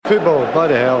Football,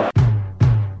 bloody hell.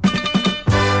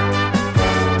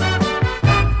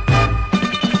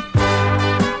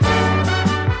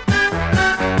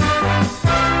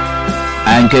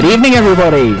 And good evening,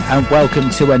 everybody, and welcome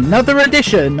to another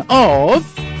edition of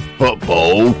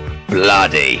Football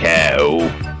Bloody Hell.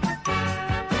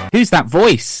 Who's that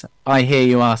voice? I hear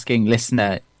you asking,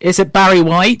 listener. Is it Barry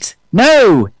White?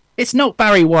 No, it's not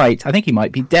Barry White. I think he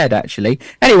might be dead, actually.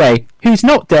 Anyway, who's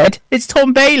not dead? It's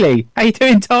Tom Bailey. How you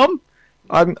doing, Tom?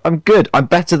 I'm good. I'm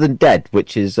better than dead,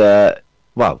 which is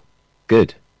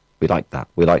good. We like that.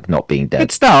 We like not being dead.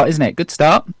 Good start, isn't it? Good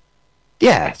start.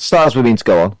 Yeah, stars we mean to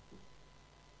go on.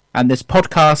 And this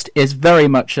podcast is very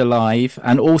much alive.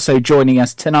 And also joining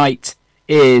us tonight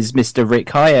is Mr. Rick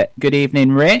Hyatt. Good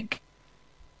evening, Rick.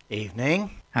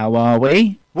 Evening. How are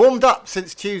we? Warmed up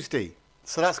since Tuesday,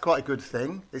 so that's quite a good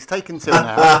thing. It's taken 2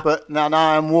 hours, but now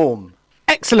I'm warm.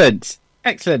 Excellent.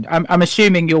 Excellent. I'm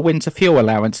assuming your winter fuel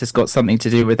allowance has got something to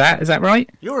do with that. Is that right?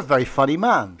 You're a very funny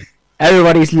man.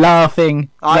 Everybody's laughing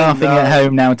I know. at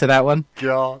home now to that one.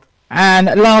 God. And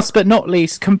last but not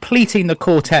least, completing the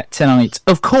quartet tonight,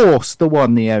 of course, the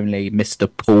one, the only, Mr.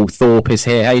 Paul Thorpe is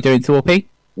here. How you doing, Thorpey?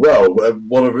 Well,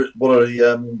 what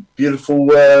a beautiful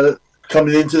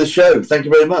coming into the show. Thank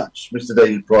you very much, Mr.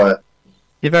 David Pryor.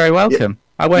 You're very welcome.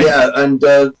 Yeah, I won't. Yeah, and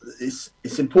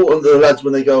it's important that the lads,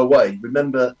 when they go away,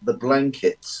 remember the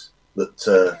blankets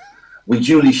that we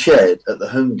duly shared at the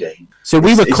home game. So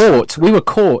we were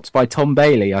caught by Tom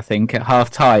Bailey, I think, at half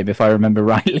time, if I remember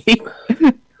rightly,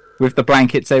 with the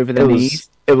blankets over the knees.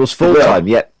 It was full time.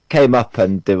 Yeah, came up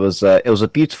and it was a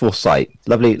beautiful sight.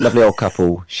 Lovely old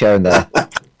couple sharing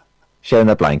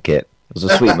their blanket. It was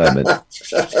a sweet moment.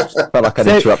 Felt like I'd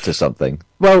interrupted something.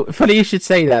 Well, funny you should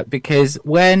say that, because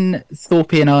when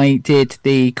Thorpe and I did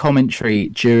the commentary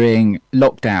during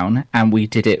lockdown, and we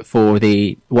did it for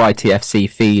the YTFC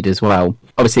feed as well,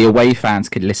 obviously away fans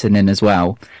could listen in as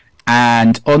well.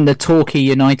 And on the Torquay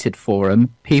United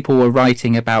forum, people were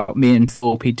writing about me and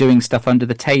Thorpe doing stuff under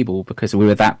the table because we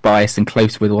were that biased and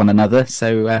close with one another.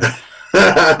 So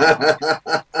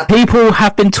people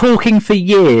have been talking for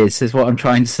years, is what I'm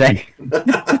trying to say.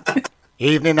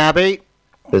 Evening, Abby.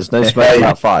 There's no smoke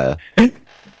without fire.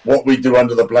 What we do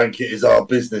under the blanket is our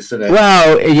business, isn't it?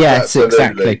 Well, yes,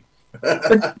 Absolutely.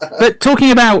 exactly. But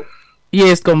talking about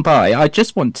years gone by, I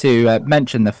just want to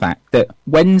mention the fact that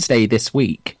Wednesday this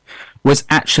week was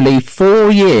actually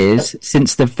 4 years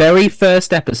since the very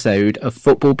first episode of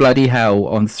Football Bloody Hell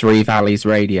on Three Valleys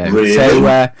Radio. Really?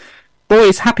 So,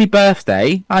 boys, happy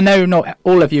birthday. I know not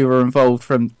all of you were involved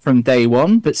from day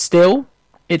one, but still,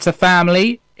 it's a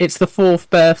family. It's the 4th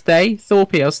birthday.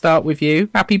 Thorpe, I'll start with you.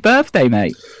 Happy birthday,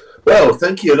 mate. Well,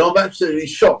 thank you, and I'm absolutely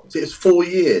shocked. It's 4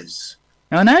 years.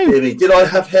 I know. Did I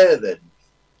have hair then?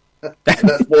 And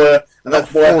that's why I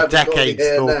 4 haven't decades, got any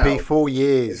hair Thorpe. now. 4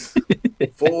 years.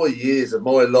 4 years of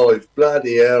my life.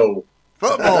 Bloody hell.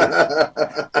 Football.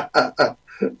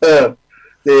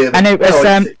 And it was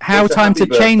how it's a time to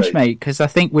happy change, birthday. mate, because I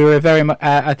think we were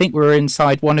I think we were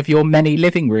inside one of your many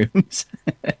living rooms.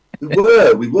 We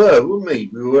were, weren't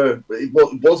we? We were. It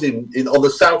was in on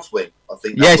the south wing, I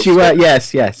think. that Yes, was you were. it.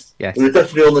 Yes. We were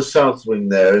definitely on the south wing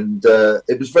there, and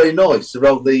it was very nice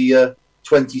around the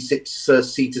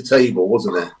 26-seater table,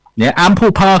 wasn't it? Yeah,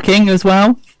 ample parking as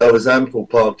well. There was ample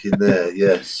parking there,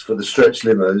 yes, for the stretch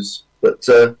limos. But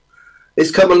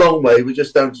it's come a long way. We're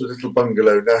just down to a little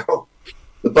bungalow now.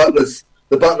 The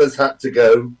butlers had to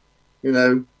go. You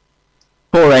know.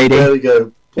 Poor Ady. There we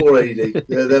go. Poor Ady.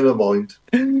 Yeah, never mind.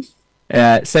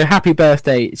 So happy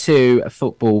birthday to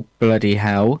Football Bloody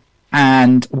Hell.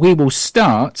 And we will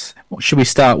start. What should we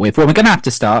start with? Well, we're going to have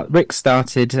to start. Rick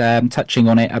started touching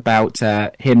on it about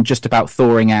him just about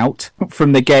thawing out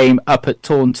from the game up at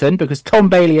Taunton, because Tom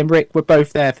Bailey and Rick were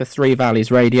both there for Three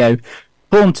Valleys Radio.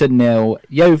 Taunton 0,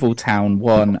 Yeovil Town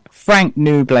 1. Frank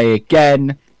Newblay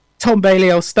again. Tom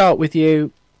Bailey, I'll start with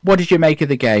you. What did you make of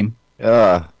the game?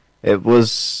 It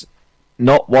was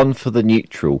not one for the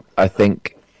neutral. I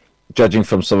think, judging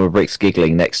from some of Rick's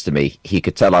giggling next to me, he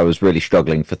could tell I was really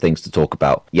struggling for things to talk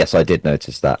about. Yes, I did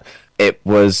notice that. It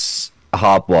was a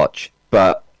hard watch,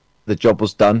 but the job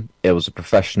was done. It was a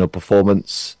professional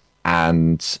performance,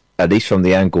 and at least from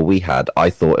the angle we had, I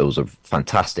thought it was a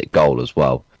fantastic goal as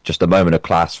well. Just a moment of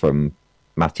class from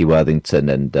Matty Worthington,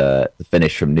 and the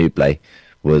finish from Newblay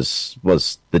was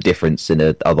the difference in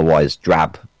an otherwise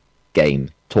drab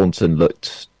game. Taunton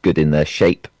looked good in their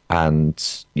shape,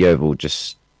 and Yeovil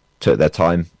just took their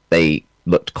time. They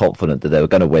looked confident that they were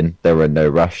going to win. They were in no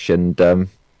rush, and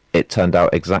it turned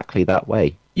out exactly that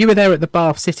way. You were there at the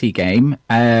Bath City game,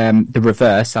 the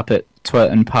reverse up at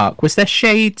Twerton Park. Was there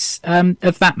shades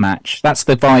of that match? That's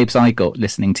the vibes I got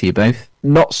listening to you both.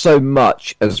 Not so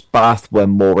much as Bath were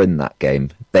more in that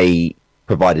game. They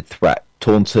provided threat.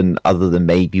 Taunton, other than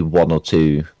maybe one or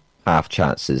two half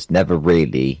chances, never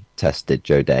really tested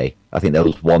Joe Day. I think there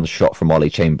was one shot from Ollie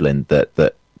Chamberlain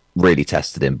that really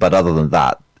tested him. But other than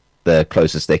that, the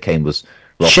closest they came was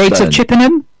Ross Shades Byrne. of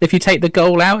Chippenham, if you take the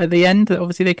goal out at the end that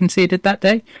obviously they conceded that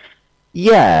day.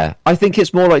 Yeah, I think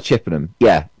it's more like Chippenham.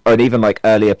 Yeah, and even like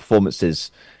earlier performances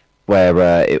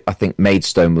where I think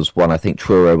Maidstone was one, I think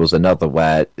Truro was another,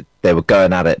 where they were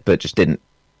going at it but just didn't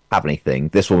have anything.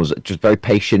 This one was just very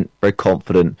patient, very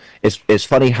confident. It's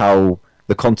funny how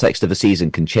the context of a season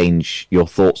can change your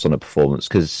thoughts on a performance,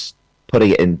 because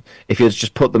putting it in, if you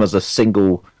just put them as a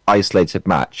single isolated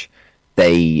match,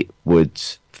 they would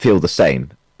feel the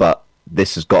same. But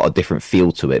this has got a different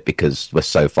feel to it because we're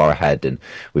so far ahead and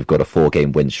we've got a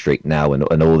 4-game win streak now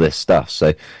and all this stuff.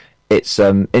 So it's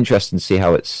interesting to see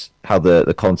how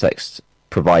the context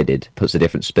provided puts a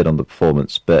different spin on the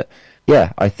performance. But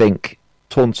yeah, I think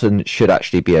Taunton should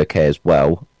actually be okay as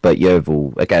well. But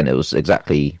Yeovil, again, it was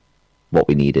exactly what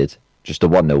we needed. Just a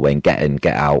 1-0 win, get in,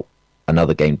 get out,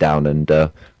 another game down,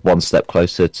 and one step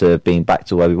closer to being back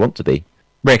to where we want to be.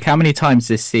 Rick, how many times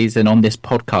this season on this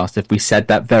podcast have we said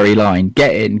that very line?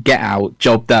 Get in, get out,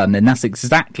 job done. And that's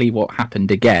exactly what happened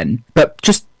again. But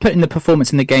just putting the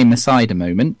performance in the game aside a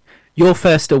moment, your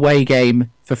first away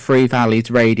game for Three Valleys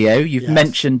Radio, you've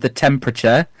mentioned the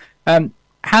temperature.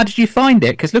 How did you find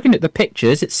it? Because looking at the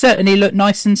pictures, it certainly looked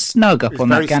nice and snug up on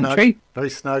that gantry. Very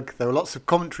snug. There were lots of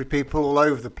commentary people all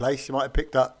over the place. You might have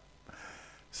picked up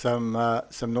some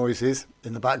noises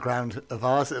in the background of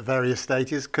ours at various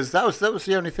stages, because that was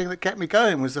the only thing that kept me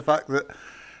going, was the fact that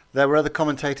there were other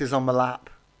commentators on my lap,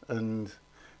 and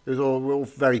we're all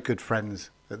very good friends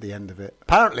at the end of it.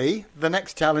 Apparently, the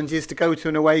next challenge is to go to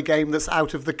an away game that's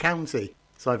out of the county.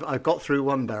 So I've got through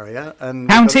one barrier. And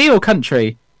county or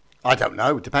country? I don't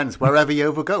know. It depends. Wherever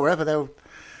Yeovil go, wherever they'll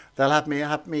have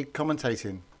me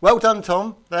commentating. Well done,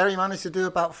 Tom. There he managed to do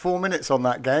about 4 minutes on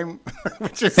that game,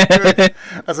 which is good.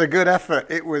 That's a good effort.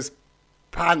 It was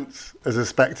pants as a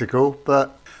spectacle,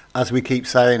 but as we keep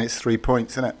saying, it's 3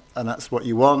 points, isn't it? And that's what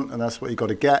you want, and that's what you got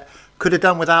to get. Could have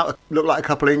done without. Looked like a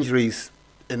couple of injuries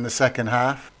in the second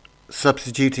half,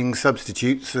 substituting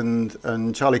substitutes,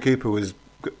 and Charlie Cooper was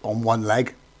on one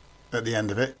leg at the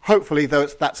end of it. Hopefully, though,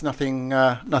 that's nothing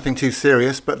too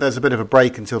serious, but there's a bit of a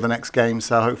break until the next game,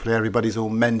 so hopefully everybody's all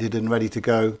mended and ready to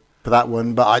go for that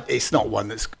one. But it's not one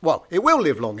that's... Well, it will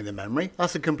live long in the memory.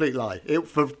 That's a complete lie.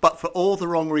 But for all the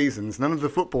wrong reasons. None of the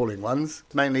footballing ones.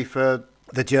 Mainly for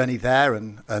the journey there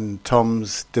and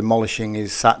Tom's demolishing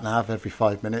his sat-nav every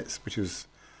 5 minutes, which was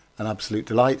an absolute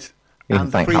delight. And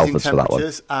the freezing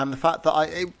temperatures, and the fact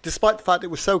that despite the fact it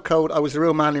was so cold, I was a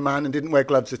real manly man and didn't wear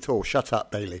gloves at all. Shut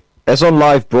up, Bailey. It's on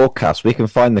live broadcast. We can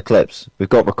find the clips. We've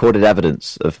got recorded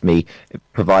evidence of me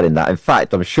providing that. In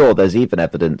fact, I'm sure there's even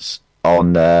evidence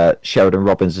on Sheridan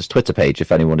Robbins' Twitter page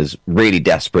if anyone is really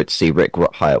desperate to see Rick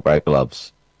Hyatt wear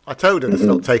gloves. I told her to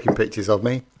stop taking pictures of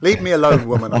me. Leave me alone,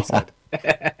 woman, I said.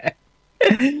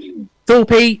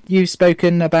 Thorpe, you've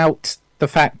spoken about the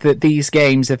fact that these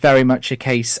games are very much a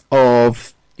case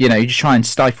of, you try and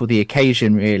stifle the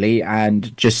occasion, really,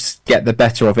 and just get the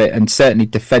better of it. And certainly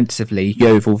defensively,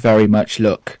 Yeovil very much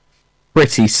look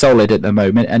pretty solid at the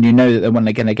moment. And you know that when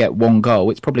they're going to get one goal,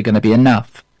 it's probably going to be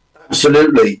enough.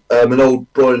 Absolutely. An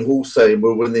old Brian Hall saying,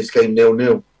 we'll win this game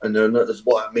 0-0. And that's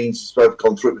what it means, is we've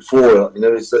gone through it before,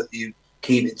 is that you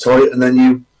keep it tight, and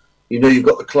then you've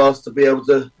got the class to be able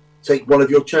to take one of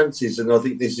your chances. And I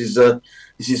think this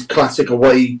is classic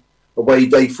away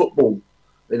day football.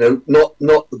 Not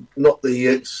the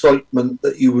excitement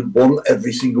that you would want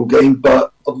every single game,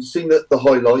 but I've seen the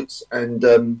highlights,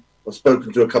 and I've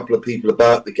spoken to a couple of people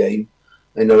about the game.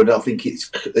 And I think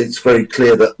it's very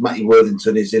clear that Matty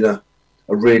Worthington is in a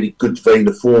really good vein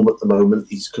of form at the moment.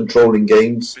 He's controlling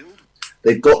games.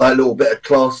 They've got that little bit of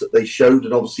class that they showed,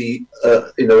 and obviously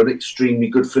an extremely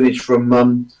good finish from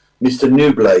Mr.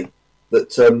 Nublet.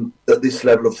 That this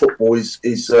level of football is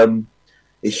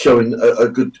showing a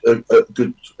good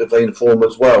vein of form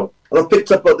as well. And I've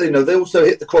picked up, they also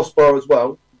hit the crossbar as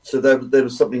well. So there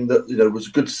was something that was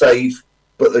a good save,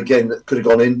 but again that could have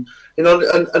gone in.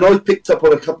 And I picked up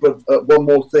on a couple of one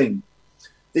more thing.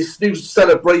 This new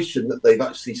celebration that they've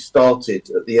actually started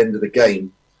at the end of the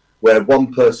game, where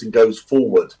one person goes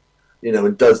forward,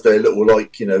 and does their little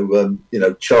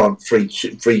chant, free,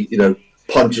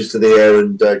 punches to the air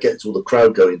and gets all the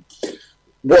crowd going.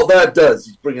 What that does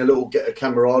is bring get a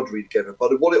camaraderie together.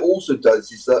 But what it also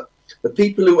does is that the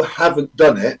people who haven't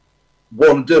done it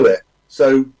want to do it.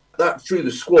 So that through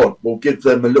the squad will give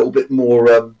them a little bit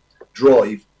more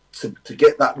drive to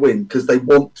get that win because they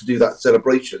want to do that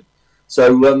celebration.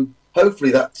 So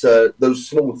hopefully that those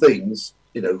small things,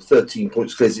 13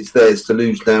 points clear, it's theirs to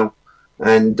lose now,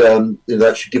 and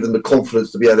that should give them the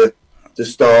confidence to be able to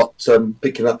start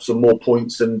picking up some more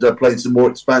points and playing some more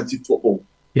expansive football.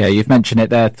 Yeah, you've mentioned it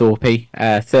there, Thorpe.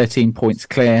 13 points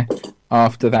clear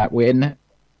after that win.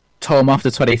 Tom, after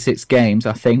 26 games,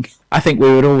 I think we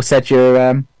would all said you're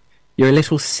a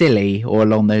little silly or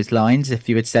along those lines if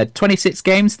you had said 26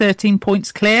 games, 13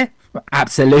 points clear.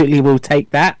 Absolutely, we'll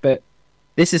take that. But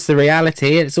this is the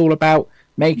reality. It's all about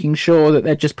making sure that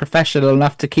they're just professional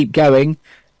enough to keep going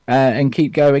and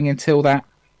keep going until that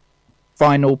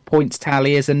final points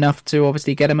tally is enough to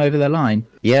obviously get them over the line.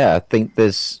 Yeah, I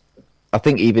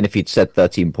think even if you'd said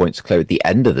 13 points clear at the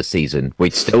end of the season,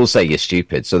 we'd still say you're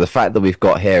stupid. So the fact that we've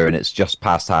got here and it's just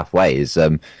past halfway is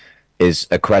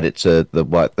a credit to the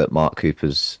work that Mark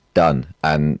Cooper's done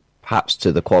and perhaps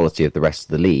to the quality of the rest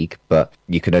of the league. But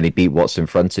you can only beat what's in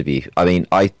front of you. I mean,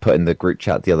 I put in the group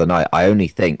chat the other night, I only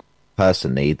think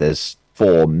personally there's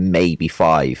 4, maybe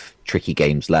 5 tricky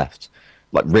games left.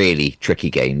 Like really tricky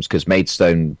games because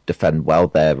Maidstone defend well,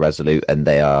 they're resolute and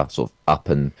they are sort of up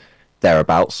and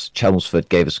thereabouts. Chelmsford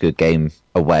gave us a good game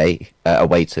away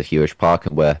to Hewish Park,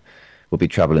 and we'll be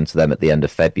travelling to them at the end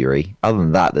of February. Other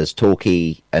than that, there's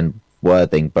Torquay and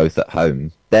Worthing both at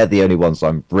home. They're the only ones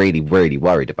I'm really, really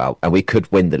worried about, and we could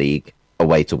win the league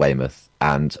away to Weymouth.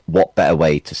 And what better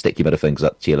way to stick your middle fingers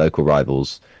up to your local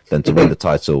rivals than to win the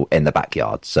title in the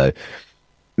backyard? So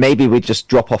maybe we just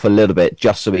drop off a little bit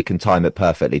just so we can time it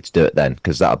perfectly to do it then,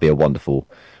 because that would be a wonderful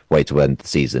way to end the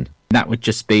season. That would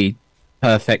just be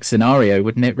perfect scenario,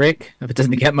 wouldn't it, Rick? If it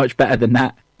doesn't get much better than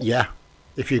that. Yeah,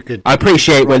 if you could. I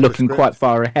appreciate we're looking quite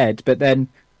far ahead, but then,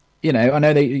 I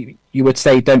know that you would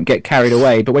say don't get carried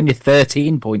away, but when you're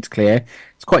 13 points clear,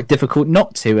 it's quite difficult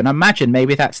not to. And I imagine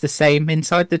maybe that's the same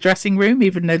inside the dressing room,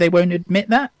 even though they won't admit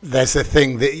that. There's a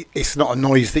thing that it's not a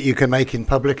noise that you can make in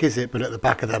public, is it? But at the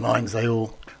back of their minds, they all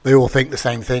think the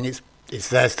same thing. It's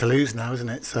theirs to lose now, isn't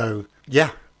it? So yeah.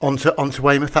 Onto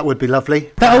Weymouth, that would be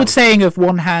lovely. That old saying of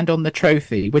one hand on the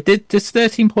trophy. Does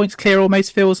 13 points clear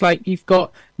almost feels like you've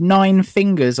got 9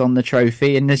 fingers on the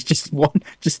trophy and there's just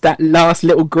that last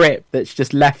little grip that's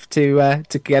just left to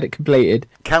get it completed.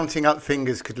 Counting up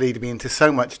fingers could lead me into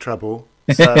so much trouble,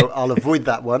 so I'll avoid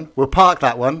that one. We'll park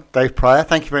that one. Dave Pryor,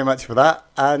 thank you very much for that.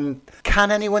 And can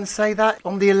anyone say that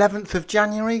on the 11th of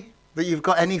January, that you've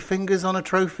got any fingers on a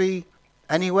trophy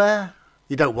anywhere?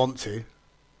 You don't want to.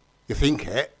 You think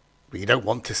it, but you don't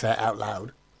want to say it out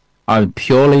loud. I'm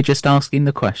purely just asking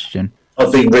the question. I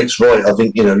think Rick's right. I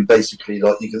think, basically,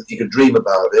 like you can dream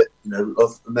about it. I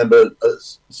remember a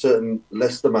certain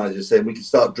Leicester manager saying we can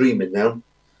start dreaming now.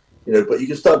 But you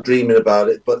can start dreaming about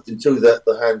it. But until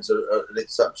the hands are and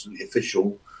it's absolutely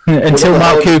official. Until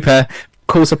Mark Cooper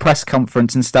calls a press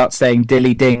conference and starts saying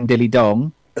dilly ding, dilly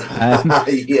dong.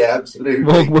 Yeah,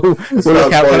 absolutely. We'll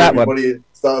look out for that one.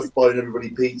 Starts buying everybody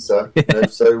pizza.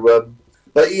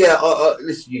 But yeah,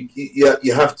 listen,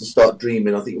 you have to start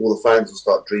dreaming. I think all the fans will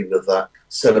start dreaming of that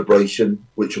celebration,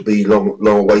 which will be long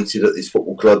awaited at this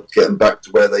football club, getting back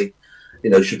to where they,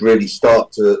 should really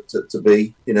start to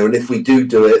be. And if we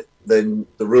do it, then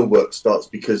the real work starts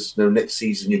because next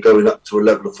season you're going up to a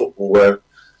level of football where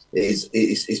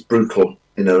it's brutal,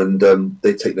 and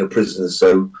they take no prisoners.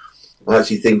 So I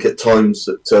actually think at times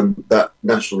that that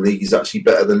National League is actually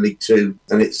better than League Two,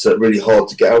 and it's really hard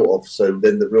to get out of. So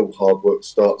then the real hard work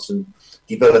starts, and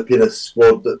developing a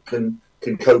squad that can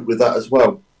cope with that as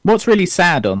well. What's really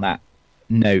sad on that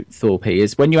note, Thorpe,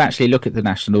 is when you actually look at the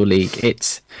National League,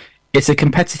 it's a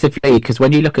competitive league because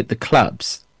when you look at the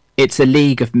clubs, it's a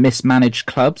league of mismanaged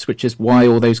clubs, which is why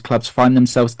all those clubs find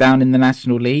themselves down in the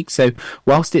National League. So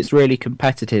whilst it's really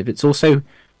competitive, it's also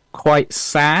quite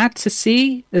sad to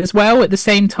see as well at the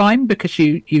same time, because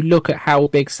you look at how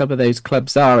big some of those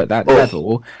clubs are at that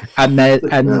level, and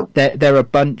they're a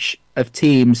bunch of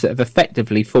teams that have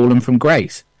effectively fallen from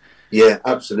grace. Yeah,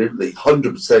 absolutely,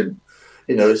 100%.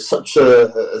 It's such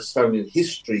a astounding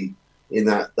history in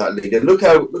that league, and look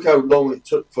how long it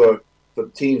took for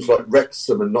teams like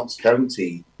Wrexham and Notts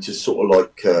County to sort of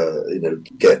like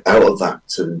get out of that.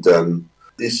 And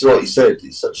it's like you said,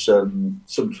 it's such some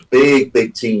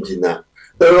big teams in that.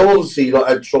 They're obviously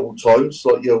had troubled times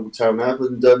like Yeovil have,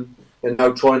 and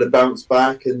now trying to bounce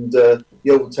back. And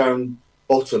Yeovil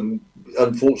bottom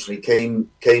unfortunately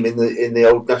came in the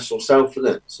old National South, isn't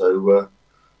it? So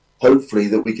hopefully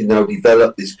that we can now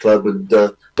develop this club. And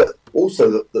but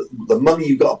also the money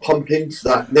you've got to pump into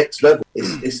that next level,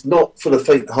 it's not for the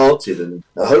faint-hearted, and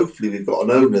hopefully we've got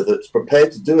an owner that's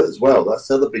prepared to do it as well. That's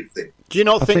the other big thing. Do you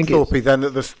not think, Thorpe, then,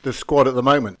 that the squad at the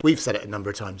moment, we've said it a number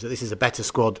of times, that this is a better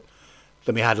squad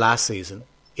than we had last season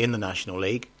in the National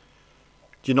League?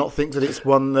 Do you not think that it's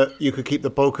one that you could keep the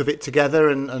bulk of it together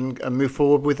and move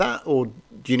forward with that, or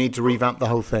do you need to revamp the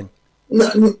whole thing? No,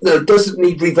 it doesn't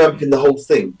need revamping the whole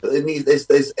thing, but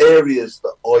there's areas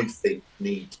that I think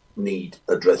need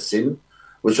addressing,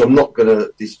 which I'm not going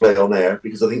to display on air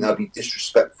because I think that'd be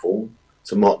disrespectful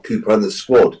to Mark Cooper and the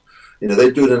squad. You know,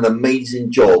 they're doing an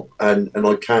amazing job, and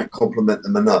I can't compliment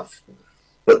them enough.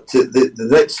 But the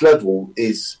next level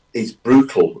is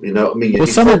brutal. You know what I mean? Well,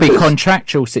 some will be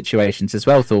contractual situations as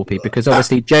well, Thorpe, because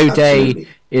obviously Joe Day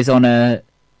is on a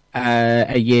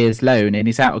year's loan and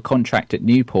he's out of contract at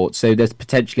Newport, so there's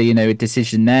potentially a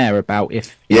decision there about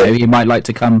if he might like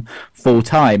to come full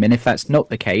time, and if that's not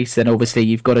the case, then obviously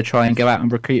you've got to try and go out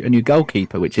and recruit a new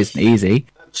goalkeeper, which isn't easy.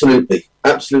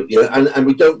 Absolutely, and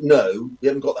we don't know. We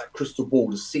haven't got that crystal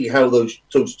ball to see how those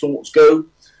talks go.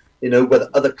 You know, whether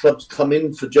other clubs come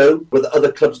in for Joe, whether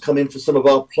other clubs come in for some of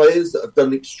our players that have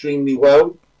done extremely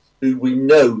well, who we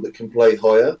know that can play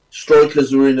higher. Strikers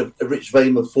who are in a rich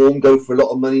vein of form go for a lot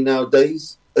of money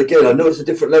nowadays. Again, I know it's a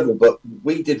different level, but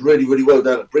we did really, really well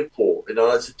down at Bridport. You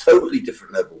know, it's a totally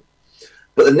different level.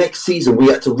 But the next season, we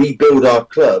had to rebuild our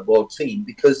club, our team,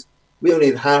 because we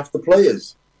only had half the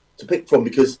players to pick from,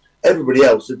 because everybody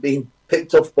else had been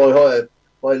picked off by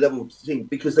high level teams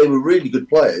because they were really good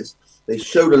players. They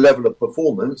showed a level of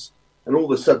performance, and all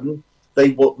of a sudden, they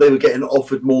were getting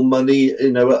offered more money, at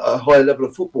a higher level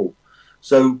of football.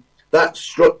 So that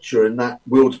structure and that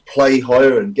will to play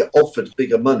higher and get offered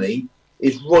bigger money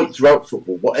is right throughout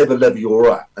football, whatever level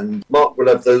you're at. And Mark will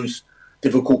have those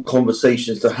difficult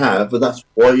conversations to have, and that's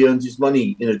why he earns his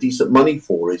money, decent money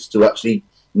for, is to actually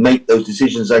make those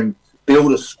decisions and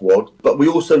build a squad. But we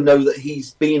also know that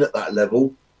he's been at that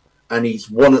level and he's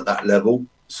won at that level.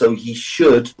 So he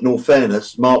should, in all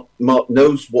fairness, Mark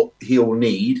knows what he'll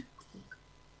need.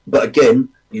 But again,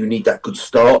 you need that good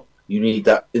start. You need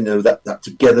that, that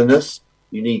togetherness.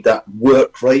 You need that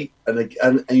work rate, and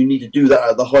you need to do that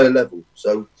at the higher level.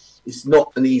 So it's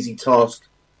not an easy task,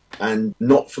 and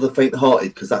not for the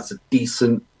faint-hearted, because that's a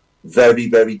decent, very,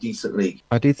 very decent league.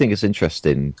 I do think it's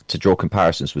interesting to draw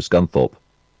comparisons with Scunthorpe,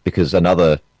 because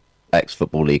another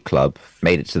ex-Football League club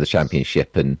made it to the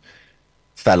Championship and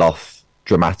fell off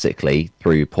dramatically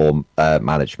through poor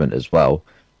management as well.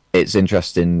 It's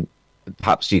interesting.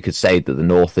 Perhaps you could say that the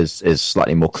North is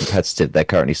slightly more competitive. They're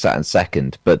currently sat in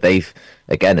second, but they've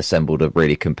again assembled a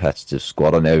really competitive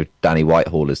squad. I know Danny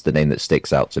Whitehall is the name that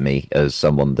sticks out to me as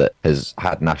someone that has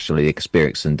had National League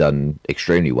experience and done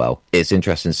extremely well. It's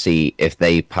interesting to see if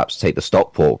they perhaps take the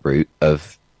Stockport route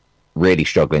of really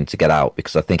struggling to get out,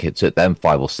 because I think it took them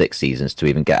 5 or 6 seasons to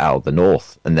even get out of the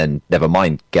North, and then never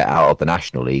mind get out of the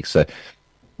National League. So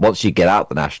once you get out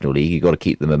the National League, you've got to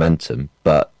keep the momentum.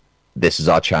 But this is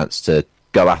our chance to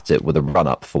go at it with a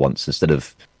run-up for once, instead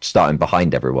of starting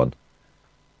behind everyone.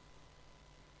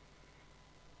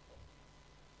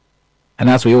 And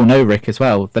as we all know, Rick, as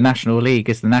well, the National League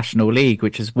is the National League,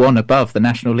 which is one above the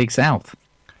National League South.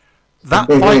 That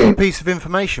final piece of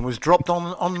information was dropped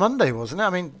on Monday, wasn't it? I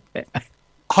mean,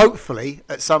 hopefully,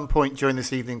 at some point during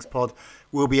this evening's pod,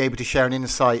 we'll be able to share an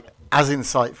insight as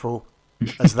insightful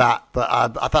as that,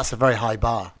 but that's a very high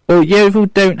bar. Well, Yeovil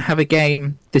don't have a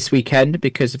game this weekend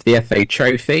because of the FA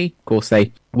Trophy. Of course,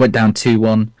 they went down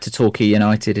 2-1 to Torquay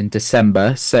United in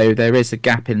December, so there is a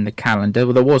gap in the calendar.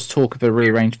 Well, there was talk of a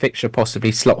rearranged fixture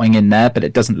possibly slotting in there, but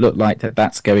it doesn't look like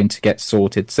that's going to get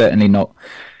sorted, certainly not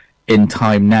in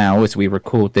time now as we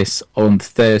record this on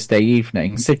Thursday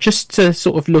evening. So just to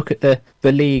sort of look at the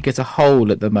league as a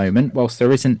whole at the moment, whilst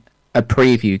there isn't a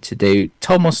preview to do.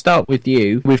 Tom, I'll start with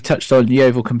you. We've touched on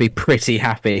Yeovil can be pretty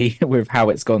happy with how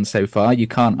it's gone so far. You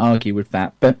can't argue with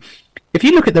that. But if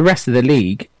you look at the rest of the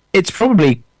league, it's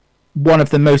probably one of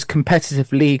the most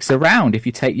competitive leagues around if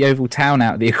you take Yeovil Town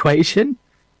out of the equation.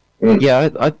 Yeah,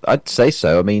 I'd say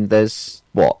so. I mean, there's,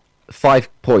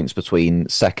 5 points between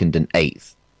 2nd and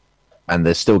 8th. And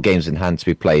there's still games in hand to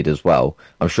be played as well.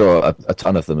 I'm sure a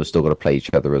ton of them have still got to play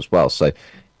each other as well. So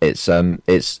it's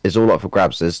all up for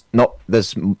grabs. There's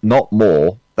not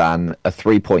more than a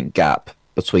 3-point gap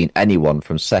between anyone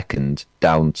from 2nd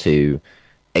down to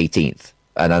 18th,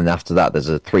 and then after that there's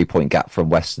a 3-point gap from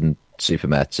Western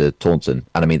Supermare to Taunton.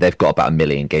 And I mean, they've got about 1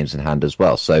 million games in hand as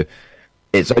well. So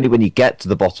it's only when you get to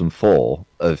the bottom 4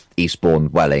 of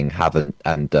Eastbourne, Welling, Havant,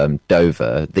 and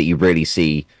Dover that you really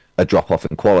see a drop off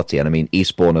in quality. And I mean,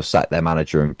 Eastbourne have sacked their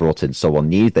manager and brought in someone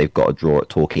new. They've got a draw at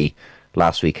Torquay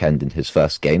last weekend in his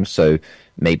first game. So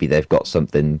maybe they've got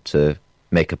something to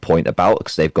make a point about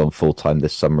because they've gone full time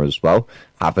this summer as well.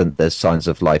 There's signs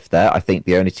of life there. I think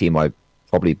the only team I'd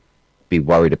probably be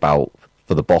worried about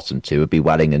for the bottom two would be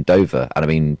Welling and Dover. And I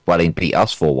mean, Welling beat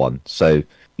us 4-1. So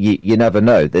you never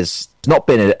know. There's not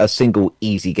been a single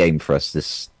easy game for us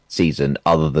this season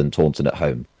other than Taunton at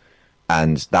home.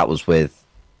 And that was with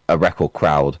a record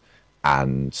crowd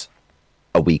and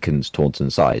a weakened Taunton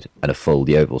side and a full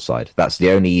Yeovil side. That's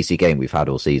the only easy game we've had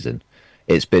all season.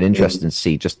 It's been interesting to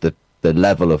see just the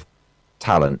level of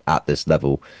talent at this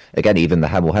level. Again, even the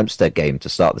Hemel Hempstead game to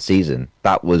start the season,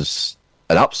 that was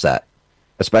an upset,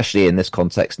 especially in this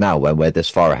context now when we're this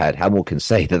far ahead. Hemel can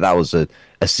say that was a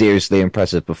seriously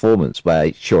impressive performance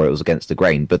where, sure, it was against the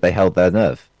grain, but they held their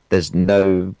nerve. There's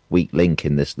no weak link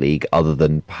in this league other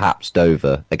than perhaps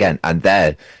Dover, again, and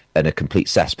they're in a complete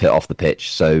cesspit off the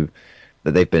pitch, so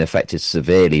that they've been affected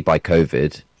severely by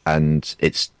COVID, and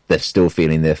they're still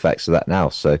feeling the effects of that now.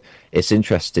 So it's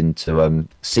interesting to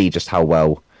see just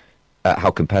how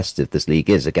competitive this league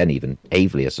is. Again, even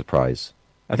Aveley a surprise.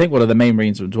 I think one of the main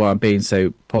reasons why I'm being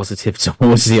so positive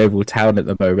towards the Yeovil Town at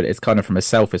the moment is kind of from a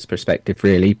selfish perspective,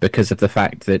 really, because of the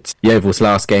fact that Yeovil's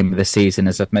last game of the season,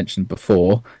 as I've mentioned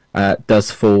before,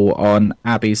 does fall on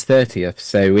Abbey's 30th.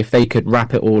 So if they could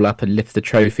wrap it all up and lift the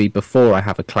trophy before I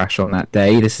have a clash on that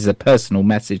day, this is a personal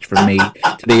message from me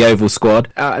to the Yeovil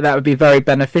squad, that would be very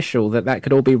beneficial, that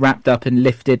could all be wrapped up and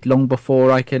lifted long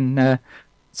before I can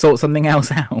sort something else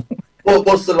out.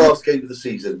 What's the last game of the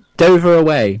season? Dover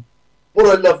away.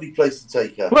 What a lovely place to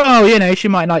take her. Well, she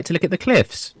might like to look at the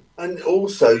cliffs. And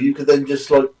also, you could then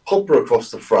just pop her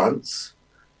across to France.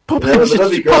 Pop across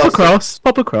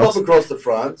to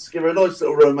France. Give her a nice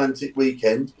little romantic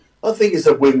weekend. I think it's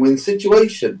a win-win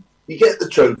situation. You get the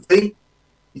trophy.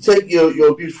 You take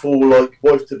your beautiful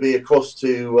wife to be across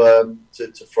to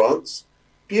France.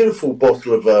 Beautiful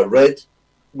bottle of red.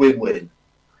 Win-win.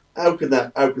 How can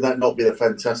that not be a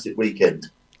fantastic weekend?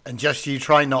 And just you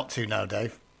try not to now,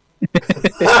 Dave.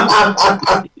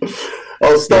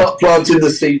 I'll start planting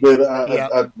the seed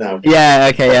now.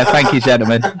 Yeah, okay, yeah. Thank you,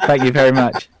 gentlemen. Thank you very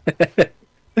much. I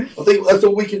think that's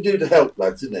all we can do to help,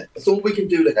 lads, isn't it? That's all we can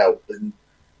do to help. And,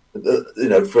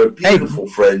 for a beautiful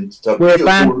friend to have a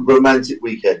beautiful romantic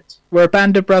weekend. We're a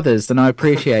band of brothers, and I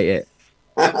appreciate it.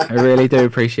 I really do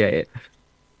appreciate it.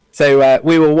 So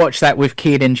we will watch that with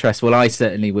keen interest. Well, I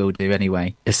certainly will do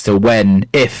anyway, as to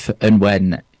if and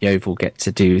when Yeovil get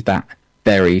to do that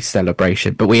very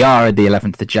celebration. But we are at the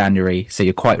 11th of January, so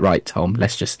you're quite right, Tom.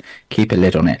 Let's just keep a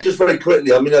lid on it. Just very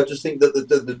quickly, I just think that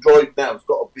the drive now has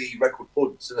got to be record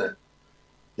points, isn't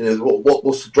it?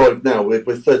 What's the drive now? We're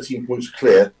 13 points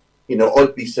clear.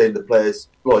 I'd be saying to players,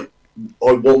 I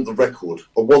want the record.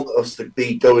 I want us to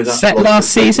be going up. Set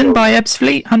last season by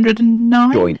Ebbsfleet,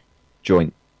 109?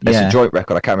 Joint. It's a joint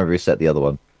record. I can't remember who set the other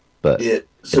one. But yeah.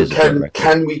 So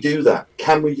can we do that?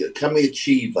 Can we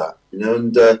achieve that?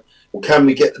 Or can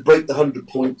we break the 100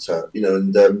 pointer?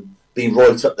 And be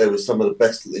right up there with some of the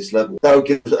best at this level? That would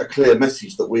give us a clear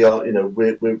message that we are,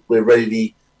 we're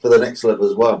ready for the next level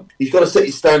as well. You've got to set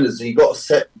your standards and you've got to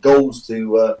set goals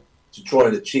to try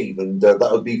and achieve, and that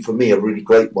would be for me a really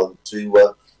great one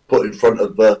to put in front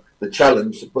of the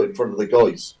challenge to put in front of the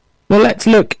guys. Well, let's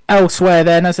look elsewhere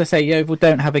then. As I say, Yeovil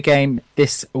don't have a game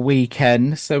this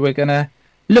weekend, so we're going to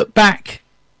look back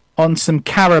on some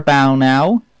Carabao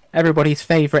now. Everybody's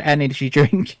favourite energy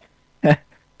drink.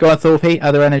 Go on, Thorpe.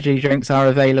 Other energy drinks are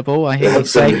available, I hear you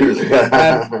say.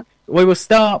 We will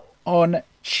start on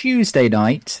Tuesday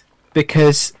night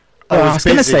because I was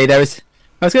going to say there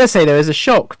was a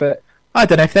shock, but I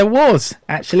don't know if there was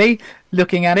actually.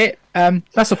 Looking at it,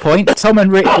 that's a point. Tom and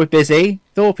Rick were busy.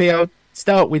 Thorpe, I'll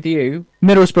start with you.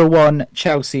 Middlesbrough 1,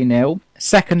 Chelsea 0.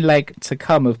 Second leg to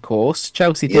come, of course.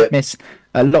 Chelsea did miss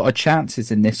a lot of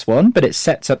chances in this one, but it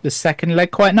sets up the second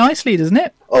leg quite nicely, doesn't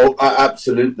it? Oh,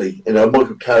 absolutely.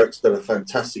 Michael Carrick's done a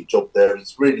fantastic job there.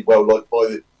 It's really well liked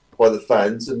by the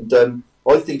fans, and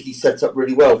I think he set up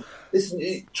really well. Listen,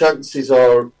 chances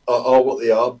are what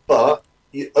they are, but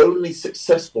you're only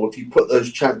successful if you put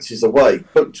those chances away. I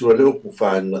spoke to a Liverpool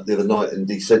fan the other night, and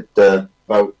he said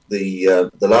about the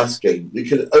last game, you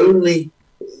can only,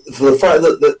 for the fact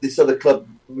that this other club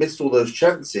missed all those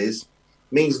chances,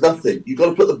 means nothing. You've got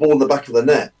to put the ball in the back of the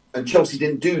net, and Chelsea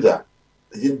didn't do that.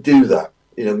 They didn't do that.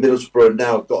 Middlesbrough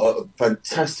now have got a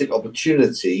fantastic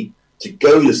opportunity to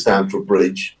go to Stamford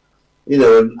Bridge,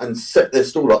 and set their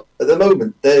stall up. At the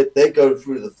moment, they're going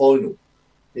through to the final,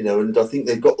 and I think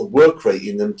they've got the work rate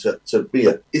in them to be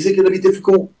it. Is it going to be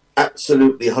difficult?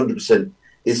 Absolutely, 100%.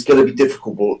 It's going to be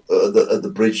difficult at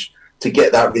the Bridge to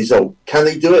get that result. Can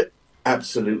they do it?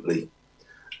 Absolutely.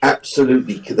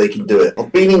 Absolutely, they can do it.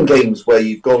 I've been in games where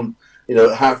you've gone,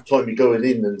 at half time you're going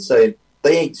in and saying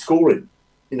they ain't scoring.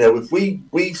 If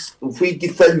we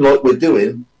defend like we're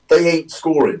doing, they ain't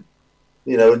scoring.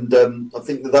 And I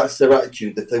think that's their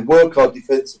attitude. If they work hard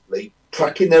defensively,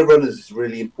 tracking their runners is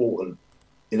really important.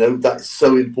 That's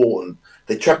so important.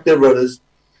 They track their runners,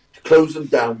 close them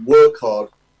down, work hard.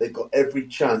 They've got every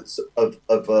chance of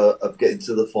getting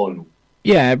to the final.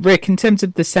 Yeah, Rick, in terms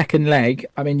of the second leg,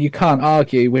 I mean, you can't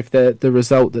argue with the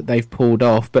result that they've pulled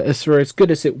off, but as good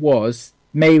as it was,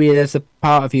 maybe there's a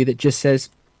part of you that just says,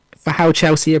 for how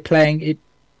Chelsea are playing,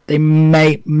 they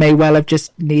may well have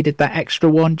just needed that extra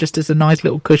one, just as a nice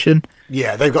little cushion.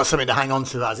 Yeah, they've got something to hang on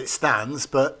to as it stands,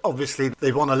 but obviously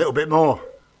they want a little bit more,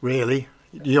 really.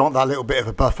 You want that little bit of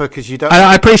a buffer because you don't...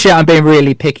 I appreciate I'm being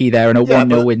really picky there, and a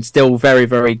 1-0 win still very,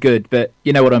 very good, but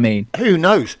you know what I mean. Who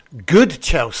knows? Good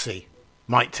Chelsea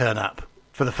might turn up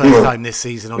for the first time this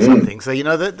season or something. So,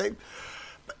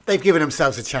 they've given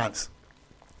themselves a chance.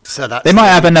 So they might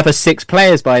have another 6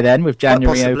 players by then with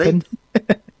January open.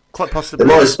 Quite possibly.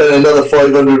 They might spend another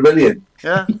 500 million.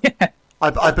 Yeah.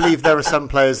 I believe there are some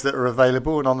players that are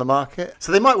available and on the market.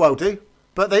 So they might well do.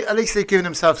 But at least they've given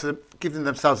themselves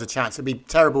a chance. It'd be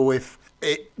terrible if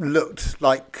it looked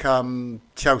like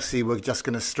Chelsea were just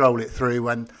going to stroll it through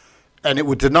and it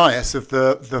would deny us of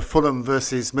the Fulham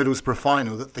versus Middlesbrough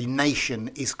final that the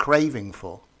nation is craving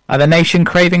for. Are the nation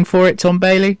craving for it, Tom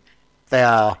Bailey? They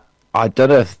are. I don't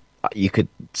know if you could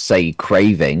say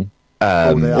craving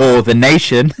or the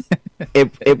nation.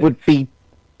 it would be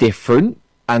different,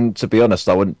 and to be honest,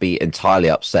 I wouldn't be entirely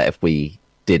upset if we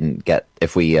didn't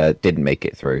make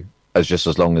it through.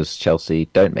 As long as Chelsea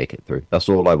don't make it through, that's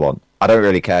all I want. I don't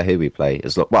really care who we play. I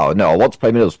want to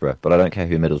play Middlesbrough, but I don't care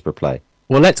who Middlesbrough play.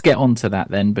 Well, let's get on to that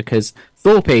then, because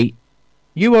Thorpe,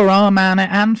 you were our man at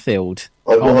Anfield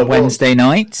on Wednesday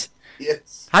night.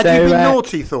 Yes. Had you been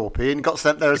naughty, Thorpe, and got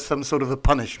sent there as some sort of a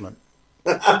punishment?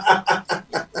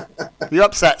 You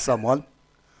upset someone?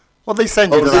 What did they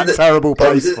send you to that terrible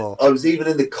place for? I was even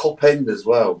in the Cop End as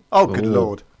well. Oh, good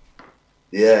Lord.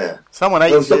 Yeah. Someone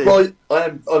hates you.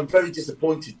 I'm very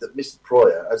disappointed that Mr.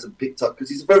 Pryor hasn't picked up, because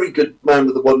he's a very good man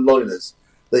with the one-liners,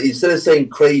 that instead of saying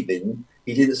craving,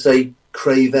 he didn't say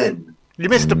craven. You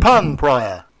missed a pun,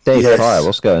 Pryor. Dave Pryor,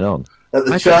 what's going on? At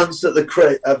the chance at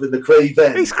having the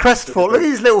craven. He's crestfallen. Look at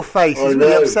his little face. He's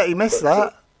really upset he missed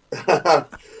that.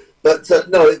 But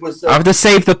no, it was... I have to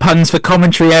save the puns for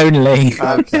commentary only.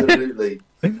 Absolutely.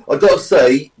 I've got to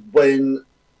say, when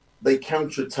they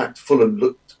counter-attacked, Fulham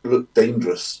looked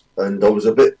dangerous. And I was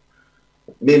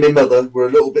me and my mother were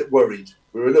a little bit worried.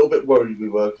 We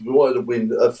were, because we wanted to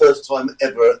win first time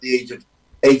ever at the age of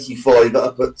 85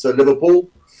 up at Liverpool.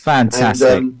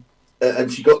 Fantastic.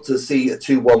 And she got to see a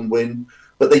 2-1 win.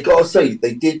 But they got to say,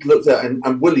 they did look at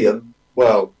and William,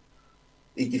 well,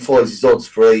 he defies his odds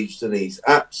for age, and he's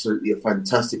absolutely a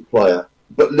fantastic player.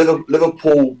 But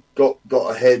Liverpool got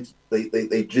ahead.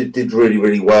 They did really,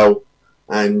 really well.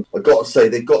 And I got to say,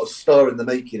 they've got a star in the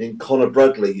making in Conor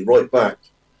Bradley, right back,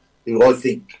 who I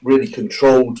think really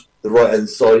controlled the right-hand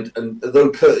side. And although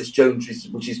Curtis Jones,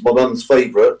 which is my mum's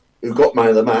favourite, who got man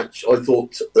of the match, I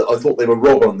thought they were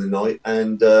wrong on the night.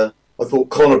 And I thought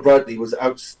Conor Bradley was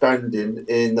outstanding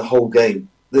in the whole game.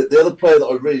 The other player that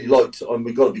I really liked, and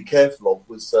we've got to be careful of,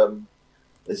 was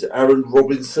is it Aaron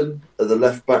Robinson, the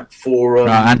left back for...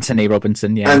 Anthony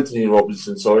Robinson, yeah. Anthony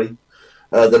Robinson, sorry.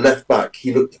 The left back,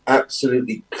 he looked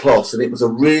absolutely class, and it was a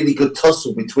really good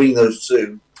tussle between those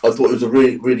two. I thought it was a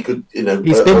really, really good,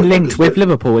 He's been linked with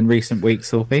Liverpool in recent weeks,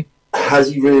 Thorpe.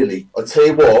 Has he really? I tell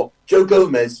you what, Joe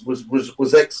Gomez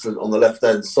was excellent on the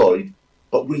left-hand side,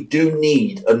 but we do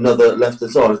need another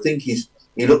left-hand side. I think he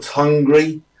looks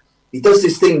hungry. He does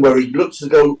this thing where he looks to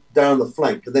go down the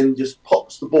flank and then just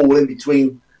pops the ball in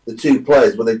between the two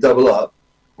players when they double up,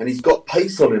 and he's got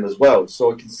pace on him as well.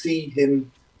 So I can see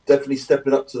him definitely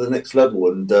stepping up to the next level.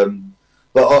 And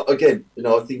but again,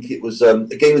 I think it was a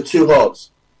game of two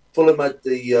halves. Fulham had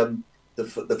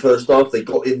the first half. They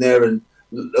got in there, and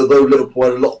although Liverpool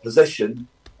had a lot of possession,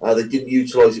 they didn't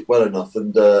utilise it well enough.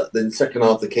 And then second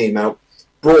half they came out,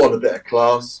 brought on a bit of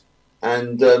class,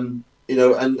 and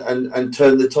and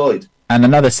turned the tide. And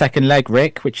another second leg,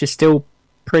 Rick, which is still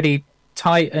pretty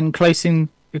tight and close in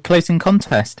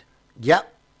contest.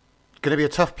 Yep, going to be a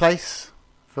tough place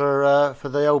for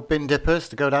the old bin dippers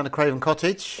to go down to Craven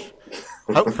Cottage.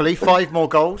 Hopefully 5 more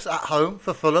goals at home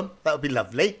for Fulham. That would be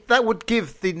lovely. That would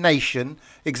give the nation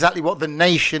exactly what the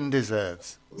nation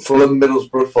deserves. Fulham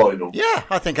Middlesbrough final. Yeah,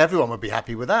 I think everyone would be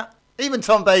happy with that. Even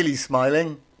Tom Bailey's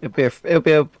smiling. It'll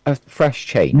be a fresh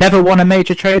change. Never won a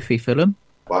major trophy, Fulham.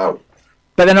 Wow.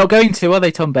 But they're not going to, are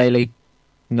they, Tom Bailey?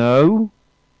 No.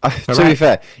 To be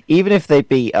fair, even if they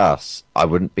beat us, I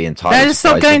wouldn't be entirely. Let's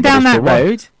stop surprised going if down that Middlesbrough won.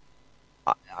 road.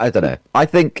 I don't know. I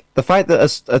think the fact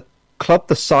that a club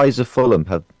the size of Fulham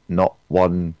have not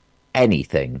won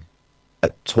anything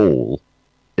at all,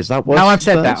 is that worse? Now I've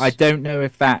said than that, Spurs? I don't know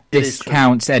if that It is true.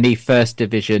 discounts any first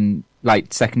division,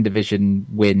 like second division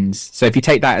wins. So if you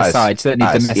take that As- aside, certainly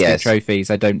as- domestic yes.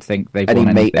 trophies, I don't think they've won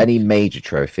anything. Any major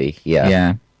trophy,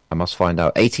 Yeah. I must find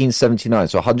out. 1879,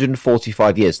 so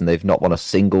 145 years, and they've not won a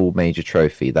single major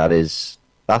trophy. That's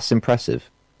impressive.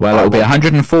 Well, it'll be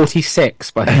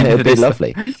 146 by the end It'd of be this.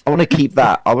 lovely. I want to keep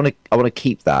that. I want to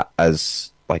keep that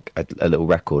as like a little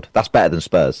record. That's better than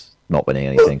Spurs not winning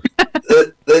anything.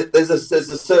 There's a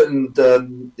certain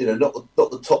not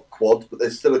the top quad, but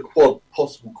there's still a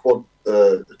possible quad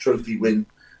trophy win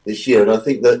this year, and I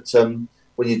think that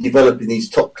when you're developing these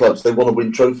top clubs, they want to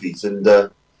win trophies, and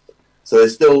so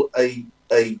there's still a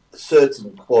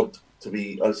certain quad to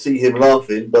be. I see him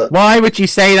laughing, but Why would you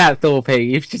say that, Thorpe?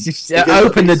 You've just Because-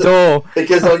 opened the door.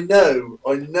 because I know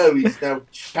he's now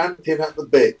champing at the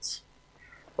bit.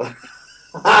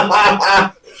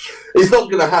 It's not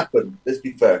going to happen. Let's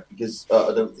be fair, because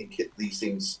I don't think these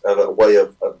things have a way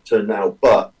of turning out.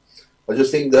 But I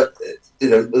just think that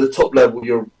at the top level,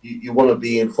 you want to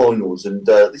be in finals, and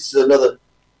this is another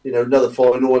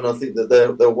final, and I think that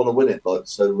they'll want to win it.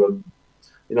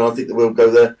 I think that we'll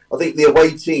go there. I think the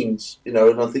away teams, and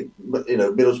I think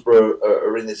Middlesbrough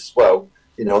are in this as well.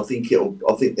 I think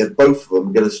they're both of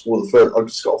them going to score the first. I've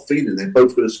just got a feeling they're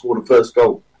both going to score the first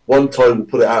goal. One tie will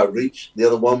put it out of reach. The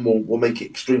other one will make it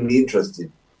extremely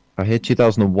interesting. I hear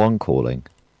 2001 calling.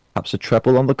 Perhaps a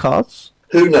treble on the cards.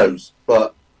 Who knows?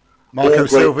 But Marco all great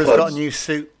Silva's got clubs. a new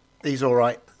suit. He's all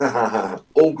right.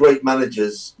 All great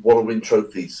managers want to win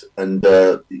trophies, and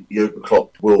Jurgen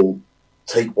Klopp will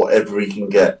take whatever he can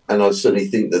get. And I certainly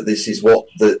think that this is what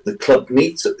the club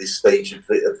needs at this stage of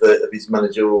his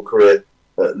managerial career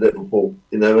at Liverpool.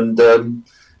 And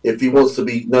if he wants to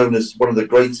be known as one of the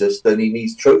greatest, then he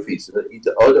needs trophies.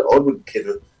 I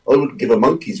wouldn't give a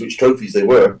monkeys which trophies they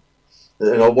were,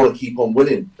 and I want to keep on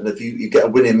winning. And if you get a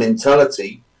winning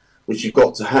mentality, which you've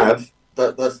got to have,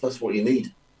 that's what you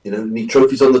need. You need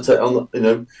trophies on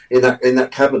in that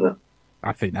cabinet.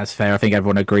 I think that's fair. I think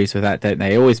everyone agrees with that, don't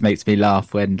they? It always makes me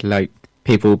laugh when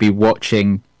people will be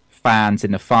watching fans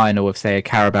in the final of, say, a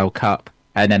Carabao Cup,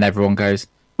 and then everyone goes,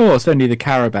 "Oh, it's only the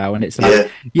Carabao," and it's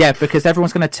like, yeah, because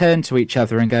everyone's going to turn to each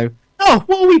other and go, "Oh,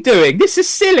 what are we doing? This is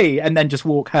silly," and then just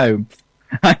walk home.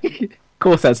 Of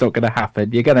course, that's not going to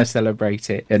happen. You're going to celebrate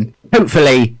it, and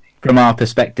hopefully, from our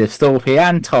perspective, Thorpe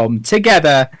and Tom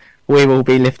together, we will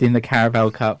be lifting the Carabao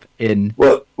Cup in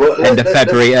end of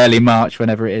February, early March,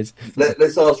 whenever it is.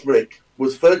 Let's ask Rick.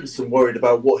 Was Ferguson worried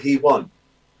about what he won?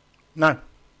 No.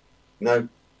 No.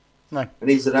 And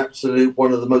he's an absolute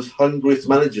one of the most hungriest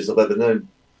managers I've ever known.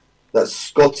 That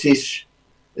Scottish,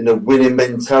 winning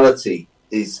mentality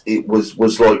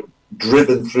was like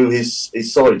driven through his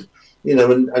side.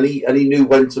 And he knew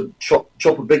when to chop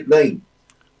a big name.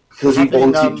 Because he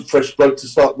wanted fresh blood to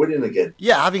start winning again.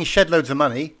 Yeah, having shed loads of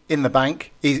money in the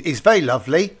bank is very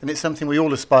lovely, and it's something we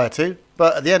all aspire to.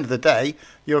 But at the end of the day,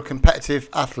 you're a competitive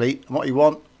athlete, and what you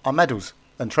want are medals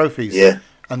and trophies. Yeah.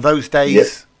 And those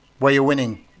days where you're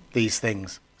winning these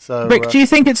things. So, Rick, do you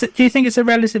think it's a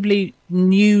relatively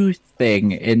new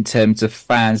thing in terms of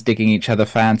fans digging each other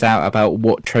fans out about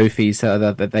what trophies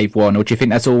that they've won, or do you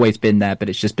think that's always been there, but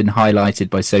it's just been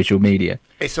highlighted by social media?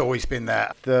 it's always been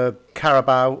there. The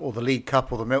Carabao or the League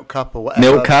Cup or the Milk Cup or whatever.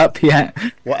 Milk Cup, yeah.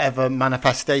 Whatever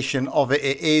manifestation of it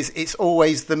is, it's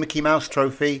always the Mickey Mouse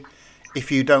Trophy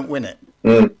if you don't win it.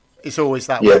 It's always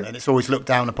that one, and it's always looked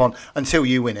down upon until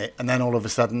you win it, and then all of a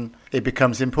sudden it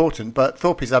becomes important. But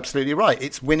Thorpe is absolutely right.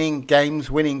 It's winning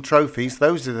games, winning trophies.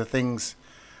 Those are the things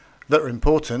that are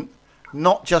important,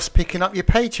 not just picking up your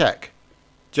paycheck.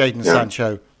 Jadon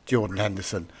Sancho, Jordan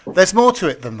Henderson. There's more to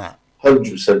it than that.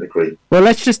 100% agree. Well,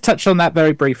 let's just touch on that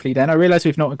very briefly then. I realise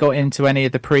we've not got into any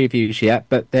of the previews yet,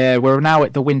 but we're now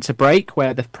at the winter break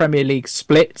where the Premier League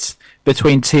splits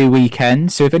between 2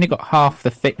 weekends. So we've only got half the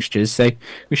fixtures, so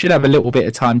we should have a little bit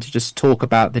of time to just talk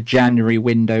about the January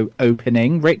window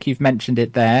opening. Rick, you've mentioned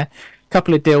it there. A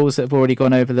couple of deals that have already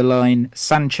gone over the line.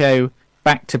 Sancho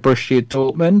back to Borussia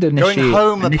Dortmund. Going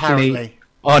home, initially apparently.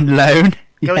 On loan.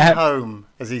 Going home,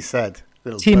 as he said.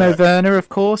 Timo Werner, of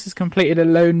course, has completed a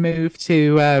loan move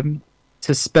to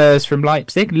Spurs from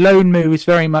Leipzig. Loan moves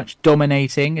very much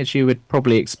dominating, as you would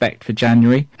probably expect for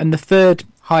January. And the third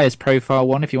highest profile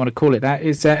one, if you want to call it that,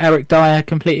 is Eric Dyer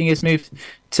completing his move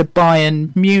to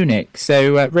Bayern Munich.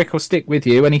 So, Rick, I'll stick with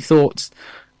you. Any thoughts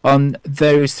on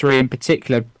those three in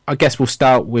particular, I guess we'll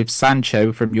start with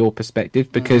Sancho from your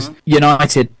perspective, because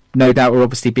United, no doubt, will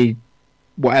obviously be,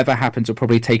 whatever happens, will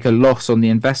probably take a loss on the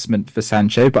investment for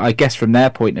Sancho. But I guess from their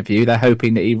point of view, they're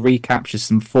hoping that he recaptures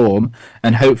some form,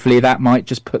 and hopefully that might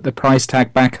just put the price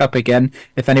tag back up again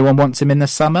if anyone wants him in the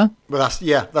summer. Well, that's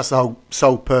the whole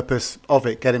sole purpose of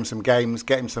it. Get him some games,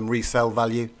 get him some resale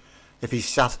value. If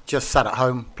he's just sat at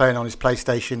home playing on his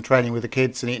PlayStation, training with the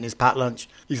kids and eating his packed lunch,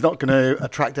 he's not going to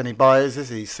attract any buyers, is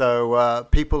he? So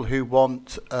people who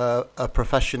want a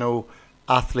professional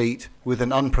athlete with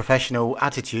an unprofessional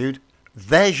attitude,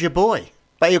 there's your boy.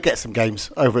 But he'll get some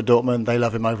games over at Dortmund. They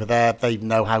love him over there. They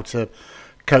know how to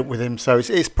cope with him. So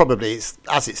it's probably,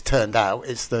 as it's turned out,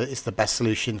 it's the best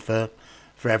solution for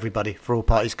everybody, for all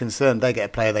parties concerned. They get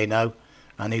a player they know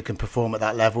and who can perform at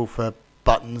that level for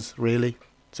buttons, really.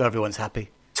 So everyone's happy.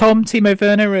 Tom, Timo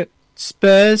Werner at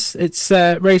Spurs, it's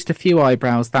raised a few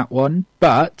eyebrows, that one,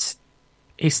 but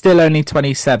he's still only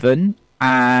 27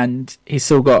 and he's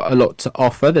still got a lot to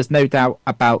offer. There's no doubt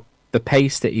about the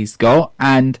pace that he's got,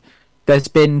 and there's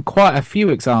been quite a few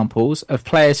examples of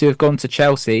players who have gone to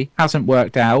Chelsea, hasn't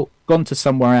worked out, gone to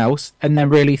somewhere else, and then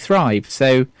really thrived.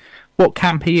 So what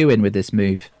camp are you in with this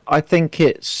move? I think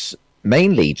it's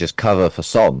mainly just cover for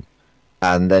Son,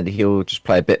 and then he'll just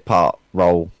play a bit part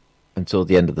role until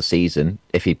the end of the season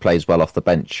if he plays well off the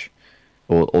bench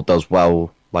or does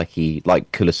well like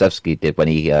Kulusevski did when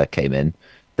he came in.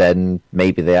 Then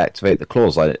maybe they activate the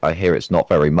clause. I hear it's not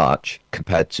very much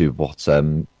compared to what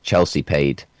Chelsea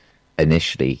paid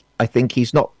initially. I think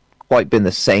he's not quite been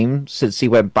the same since he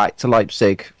went back to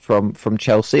Leipzig from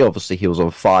Chelsea. Obviously, he was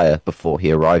on fire before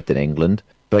he arrived in England,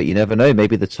 but you never know.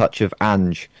 Maybe the touch of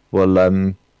Ange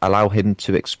will allow him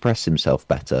to express himself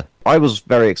better. I was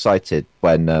very excited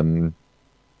when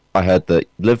I heard that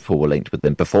Liverpool were linked with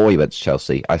him before he went to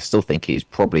Chelsea. I still think there's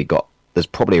probably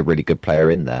a really good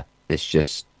player in there. It's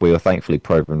just we were thankfully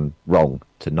proven wrong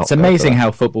to not. It's amazing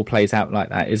how football plays out like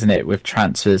that, isn't it? With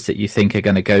transfers that you think are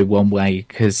going to go one way.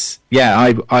 Because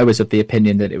I was of the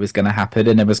opinion that it was going to happen,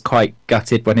 and I was quite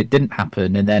gutted when it didn't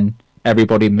happen. And then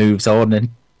everybody moves on. And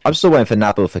I'm still waiting for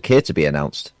Nabil Fekir to be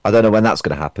announced. I don't know when that's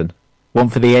going to happen. One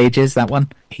for the ages, that one.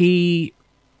 He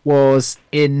was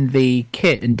in the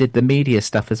kit and did the media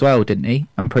stuff as well, didn't he?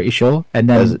 I'm pretty sure. And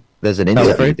then there's an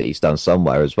interview that he's done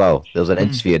somewhere as well. There was an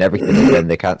interview and everything, and then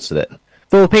they cancelled it.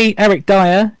 4P, Eric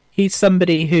Dyer, he's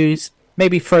somebody who's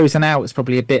maybe frozen out. It's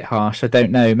probably a bit harsh. I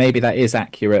don't know. Maybe that is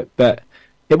accurate. But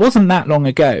it wasn't that long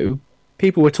ago.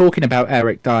 People were talking about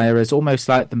Eric Dyer as almost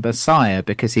like the Messiah,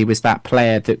 because he was that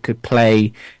player that could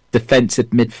play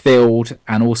defensive midfield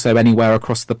and also anywhere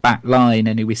across the back line,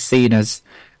 and he was seen as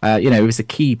he was a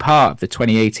key part of the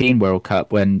 2018 World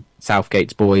Cup when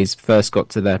Southgate's boys first got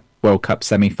to the World Cup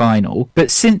semi-final.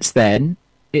 But since then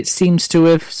it seems to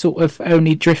have sort of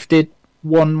only drifted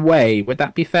one way. Would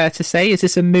that be fair to say? Is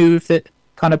this a move that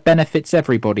kind of benefits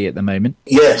everybody at the moment?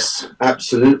 Yes,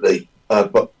 absolutely.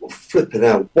 But flipping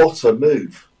out, what a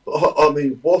move. I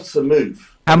mean, what a move.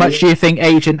 How much do you think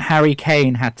Agent Harry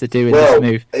Kane had to do in this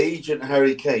move? Agent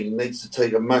Harry Kane needs to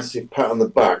take a massive pat on the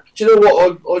back. Do you know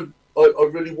what I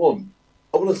really want?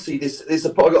 I want to see this.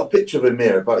 I've got a picture of him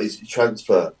here about his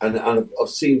transfer, and I've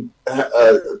seen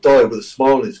Dyer with a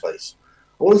smile on his face.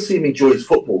 I want to see him enjoy his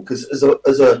football, because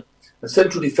as a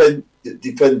central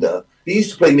defender, he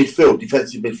used to play midfield,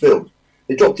 defensive midfield.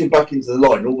 They dropped him back into the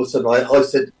line, and all of a sudden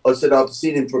I said I've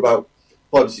seen him for about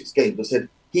 5 or 6 games. I said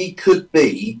he could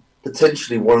be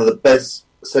potentially one of the best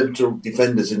central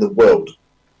defenders in the world,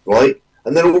 right?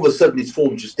 And then all of a sudden his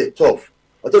form just dipped off.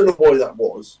 I don't know why that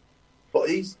was, but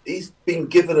he's been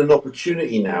given an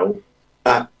opportunity now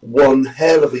at one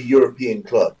hell of a European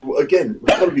club. Again,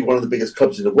 it's got to be one of the biggest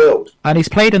clubs in the world. And he's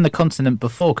played in the continent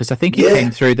before, because I think he came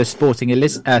through the Sporting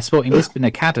Lisbon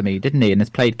Academy, didn't he? And has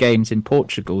played games in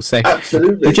Portugal. So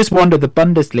absolutely. I just wonder, the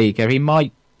Bundesliga, he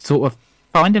might sort of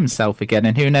find himself again,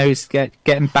 and who knows, get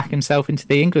him back himself into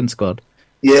the England squad.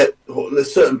 Yeah, well,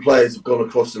 there's certain players have gone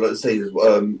across, like say,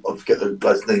 I forget the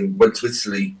guy's name, went to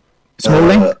Italy.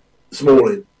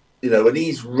 Smalling, and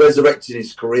he's resurrected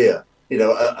his career.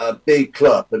 A big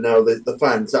club, and now the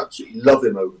fans absolutely love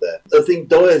him over there. I think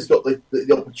Dyer's got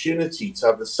the opportunity to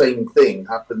have the same thing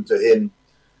happen to him,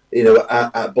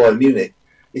 at Bayern Munich.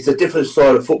 It's a different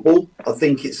style of football. I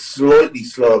think it's slightly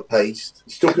slower paced,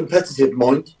 still competitive,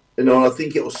 mind. And I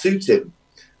think it will suit him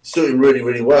really,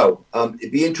 really well.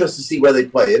 It'd be interesting to see where they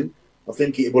play him. I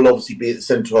think it will obviously be at the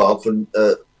centre half,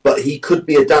 but he could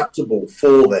be adaptable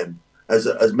for them as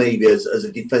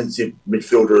a defensive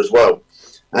midfielder as well.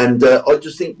 And I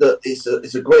just think that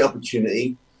it's a great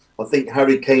opportunity. I think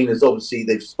Harry Kane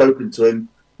they've spoken to him,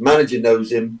 manager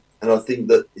knows him, and I think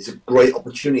that it's a great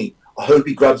opportunity. I hope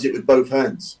he grabs it with both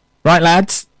hands. Right,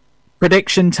 lads.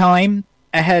 Prediction time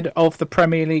ahead of the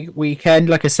Premier League weekend.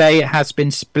 Like I say, it has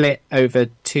been split over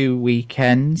 2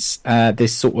 weekends.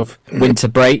 This sort of winter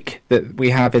break that we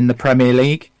have in the Premier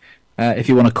League, if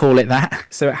you want to call it that.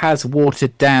 So it has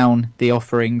watered down the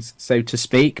offerings, so to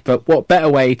speak. But what better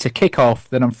way to kick off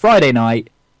than on Friday night?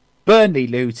 Burnley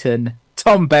Luton.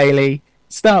 Tom Bailey,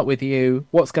 start with you.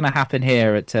 What's going to happen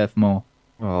here at Turf Moor?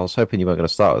 Well, I was hoping you weren't going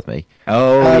to start with me.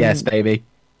 Oh, yes, baby.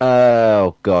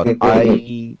 Oh, God.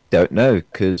 I don't know,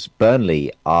 because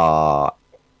Burnley are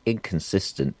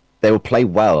inconsistent. They will play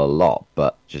well a lot,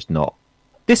 but just not.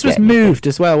 This was moved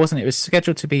as well, wasn't it? It was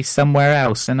scheduled to be somewhere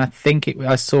else, and I think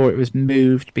I saw it was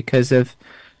moved because of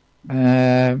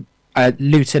Luton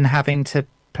having to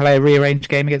play a rearranged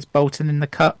game against Bolton in the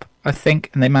Cup, I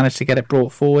think, and they managed to get it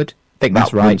brought forward. I think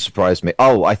that's right. Wouldn't surprise me.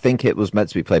 Oh, I think it was meant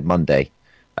to be played Monday.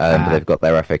 But they've got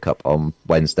their FA Cup on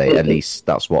Wednesday. At least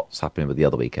that's what's happening with the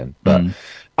other weekend. But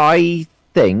I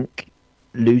think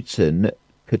Luton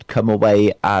could come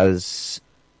away as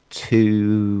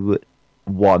 2-1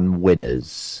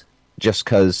 winners, just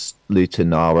because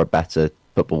Luton are a better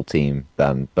football team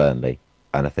than Burnley.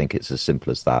 And I think it's as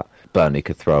simple as that. Burnley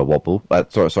could throw a wobble.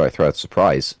 Throw a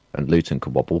surprise, and Luton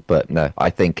could wobble. But no, I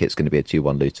think it's going to be a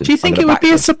 2-1 Luton. Do you think it would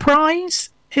be a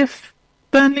surprise if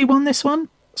Burnley won this one?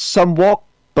 Somewhat.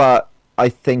 But I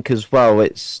think as well,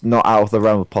 it's not out of the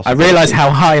realm of possibility. I realised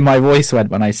how high my voice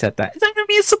went when I said that. Is that going to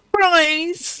be a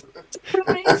surprise?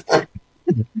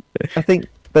 I think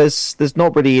there's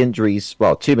not really injuries.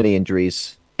 Well, too many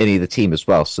injuries in either team as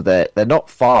well. So they're not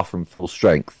far from full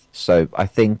strength. So I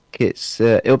think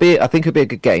it'll be a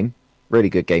good game, really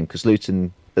good game, because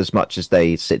Luton, as much as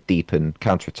they sit deep and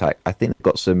counter-attack, I think they've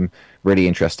got some really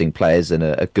interesting players and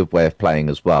a good way of playing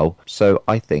as well. So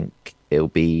I think it'll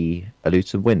be a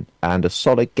Luton win, and a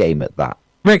solid game at that.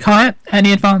 Rick Hyatt,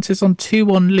 any advances on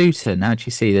 2-1 Luton? How do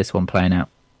you see this one playing out?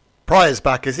 Pryor's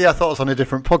back, is he? I thought it was on a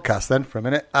different podcast then for a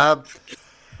minute.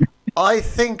 I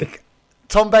think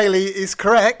Tom Bailey is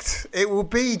correct. It will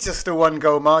be just a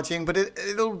 1-goal margin, but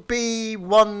it'll be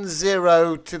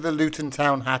 1-0 to the Luton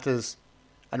Town Hatters,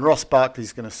 and Ross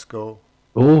Barkley's going to score.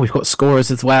 Oh, we've got scorers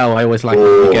as well. I always like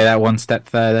to go that one step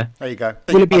further. There you go.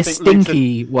 Will it be a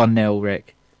stinky 1-0,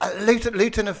 Rick?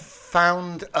 Luton have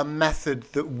found a method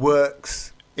that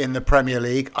works in the Premier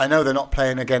League. I know they're not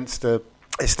playing against a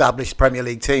established Premier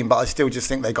League team, but I still just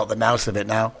think they got the nous of it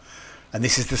now. And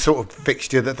this is the sort of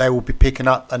fixture that they will be picking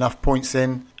up enough points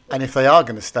in. And if they are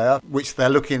going to stay up, which they're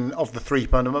looking, of the 3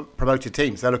 promoted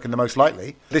teams, they're looking the most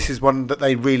likely, this is one that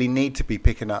they really need to be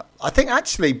picking up. I think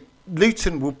actually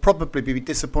Luton will probably be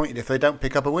disappointed if they don't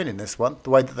pick up a win in this one, the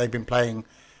way that they've been playing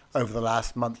over the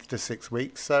last month to 6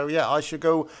 weeks. So, yeah, I should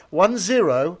go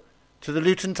 1-0 to the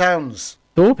Luton Towns.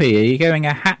 Thorpe, are you going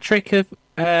a hat-trick of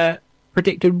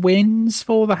predicted wins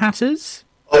for the Hatters?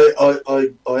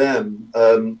 I am.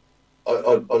 I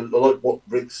like what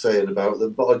Rick's saying about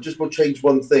them, but I just will change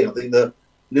one thing. I think that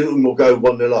Luton will go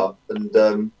 1-0 up, and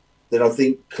then I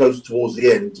think close towards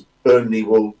the end, Burnley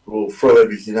will throw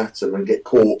everything at them and get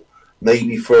caught,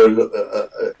 maybe for a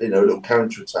little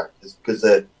counter-attack, because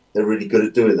they're really good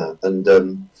at doing that.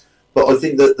 And but I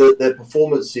think that their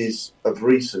performances of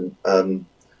recent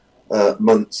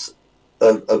months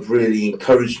have really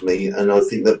encouraged me, and I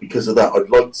think that because of that, I'd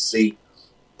like to see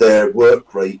their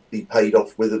work rate be paid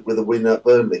off with a win at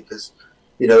Burnley, because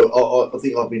I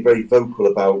think I've been very vocal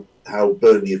about how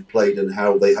Burnley have played and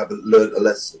how they haven't learnt a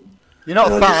lesson. You're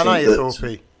not a fan, are you,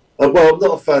 Thorpe? Well, I'm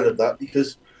not a fan of that,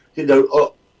 because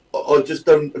I just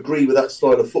don't agree with that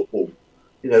style of football.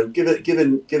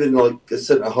 Given like a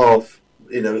centre half,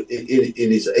 in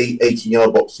his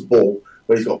 18-yard box the ball,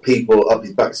 where he's got people up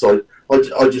his backside,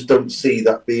 I just don't see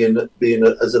that being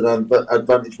as an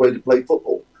advantage way to play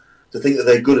football. To think that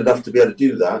they're good enough to be able to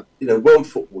do that, world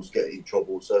football's getting in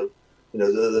trouble. So,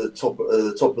 the top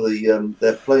of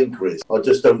their playing careers. I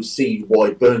just don't see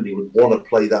why Burnley would want to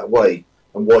play that way,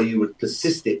 and why you would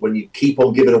persist it when you keep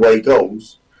on giving away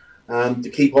goals,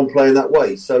 to keep on playing that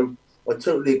way. So I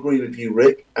totally agree with you,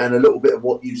 Rick, and a little bit of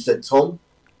what you said, Tom.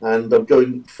 And I'm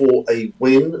going for a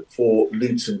win for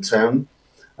Luton Town,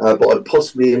 but I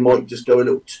possibly might just go a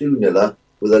little 2-0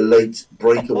 with a late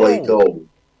breakaway goal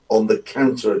on the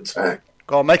counter-attack.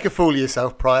 Go on, make a fool of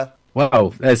yourself, Pryor.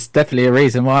 Well, there's definitely a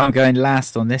reason why I'm going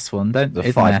last on this one. The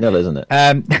 5-0, isn't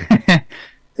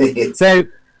it? So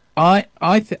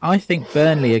I think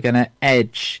Burnley are going to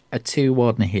edge a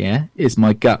 2-1 here, is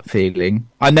my gut feeling.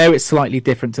 I know it's slightly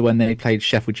different to when they played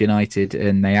Sheffield United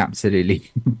and they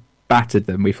absolutely battered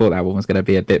them. We thought that one was going to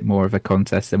be a bit more of a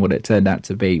contest than what it turned out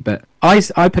to be. But I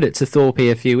put it to Thorpe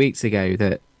a few weeks ago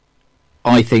that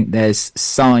I think there's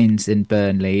signs in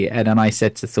Burnley. And then I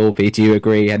said to Thorpe, do you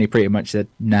agree? And he pretty much said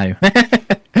no.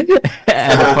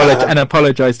 and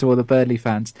apologised to all the Burnley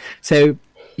fans. So,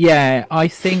 yeah, I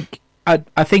think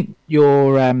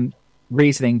your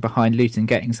reasoning behind Luton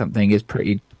getting something is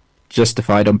pretty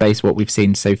justified on base what we've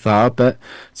seen so far. But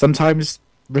sometimes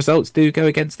results do go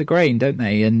against the grain, don't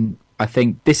they? And I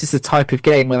think this is the type of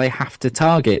game where they have to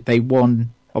target. They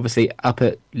won, obviously, up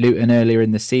at Luton earlier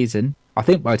in the season. I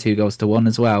think by 2-1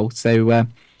 as well. So,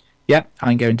 yeah,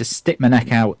 I'm going to stick my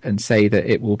neck out and say that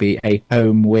it will be a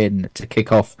home win to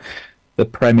kick off the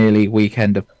Premier League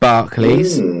weekend of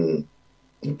Barclays.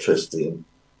 Interesting.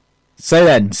 So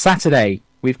then, Saturday,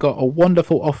 we've got a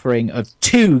wonderful offering of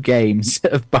 2 games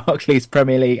of Barclays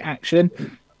Premier League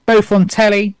action, both on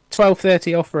telly,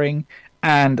 12:30 offering,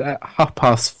 and at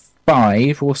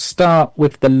 5:30. We'll start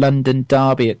with the London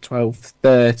derby at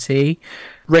 12:30.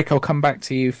 Rick, I'll come back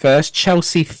to you first.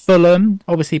 Chelsea-Fulham,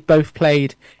 obviously both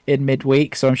played in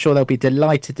midweek, so I'm sure they'll be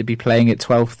delighted to be playing at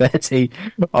 12:30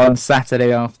 on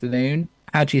Saturday afternoon.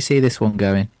 How do you see this one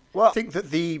going? Well, I think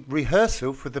that the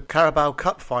rehearsal for the Carabao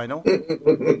Cup final, one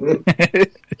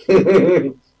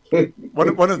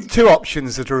of the 2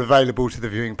 options that are available to the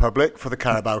viewing public for the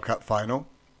Carabao Cup final,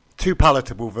 2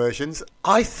 palatable versions.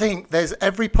 I think there's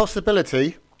every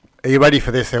possibility. Are you ready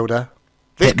for this, Hilda?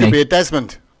 This could be a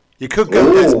Desmond. You could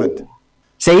go Desmond.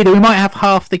 See, we might have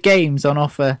half the games on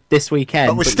offer this weekend.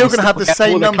 But we're still going to have the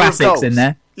same number of goals in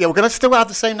there. Yeah, we're going to still have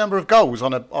the same number of goals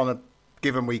on a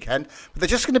given weekend, but they're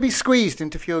just going to be squeezed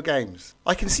into fewer games.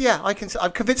 I'm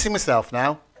convincing myself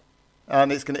now,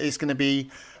 and it's going to be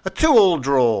a 2-2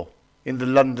 draw in the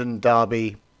London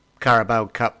derby Carabao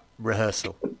Cup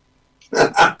rehearsal.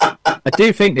 I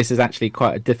do think this is actually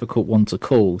quite a difficult one to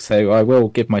call, so I will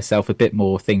give myself a bit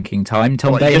more thinking time.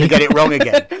 Tom Bailey. You're going to get it wrong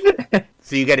again.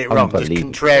 So you get it wrong. Just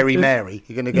contrary Mary.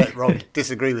 You're going to get it wrong.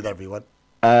 Disagree with everyone.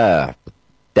 Des.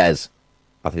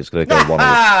 I think it's going to go 1-0.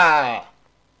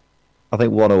 I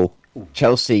think 1-0.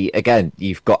 Chelsea, again,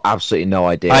 you've got absolutely no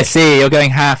idea. I see, you're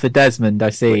going half a Desmond, I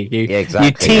see. Exactly.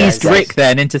 You teased Rick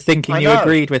then into thinking you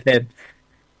agreed with him.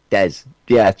 Des.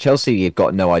 Yeah, Chelsea, you've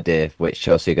got no idea which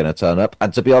Chelsea are going to turn up.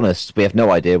 And to be honest, we have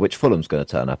no idea which Fulham's going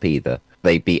to turn up either.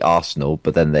 They beat Arsenal,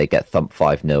 but then they get thumped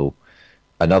 5-0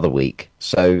 another week.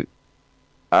 So,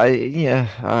 I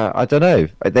don't know.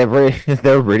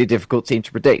 They're a really difficult team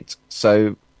to predict.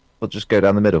 So, we'll just go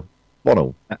down the middle.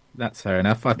 1-0. That's fair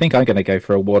enough. I think I'm going to go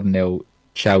for a 1-0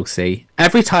 Chelsea.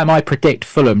 Every time I predict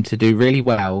Fulham to do really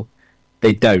well,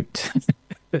 they don't.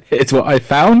 It's what I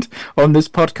found on this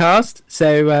podcast.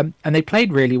 So, and they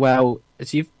played really well,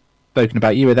 as you've spoken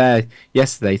about. You were there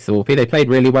yesterday, Thorpe. They played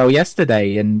really well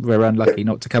yesterday and were unlucky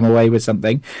not to come away with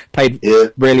something. Played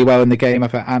really well in the game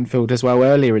up at Anfield as well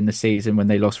earlier in the season when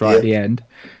they lost right at the end.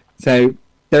 So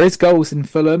there is goals in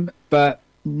Fulham, but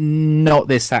not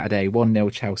this Saturday.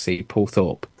 1-0 Chelsea, Paul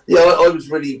Thorpe. Yeah, I was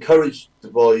really encouraged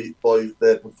by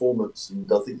their performance, and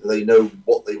I think they know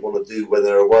what they want to do when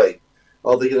they're away.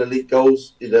 Are they going to leak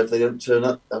goals? If they don't turn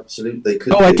up, absolutely they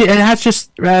could. I did. It has just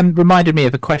reminded me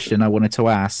of a question I wanted to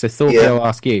ask. So Thorpe, I'll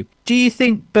ask you. Do you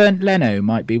think Bernd Leno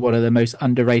might be one of the most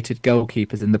underrated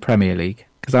goalkeepers in the Premier League?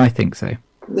 Because I think so.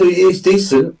 No, he's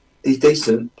decent. He's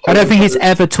decent. I don't think he's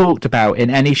ever talked about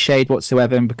in any shade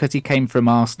whatsoever, and because he came from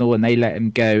Arsenal and they let him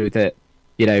go, that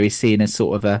he's seen as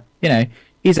sort of a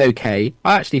he's okay.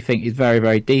 I actually think he's very,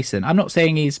 very decent. I'm not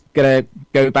saying he's going to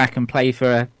go back and play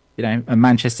for a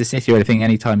Manchester City or anything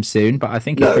anytime soon, but I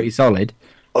think he's pretty solid.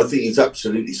 I think he's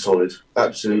absolutely solid.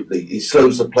 Absolutely. He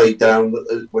slows the play down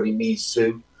when he needs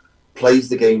to, plays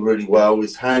the game really well.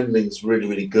 His handling's really,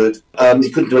 really good. He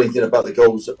couldn't do anything about the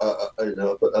goals at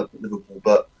Liverpool,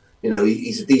 but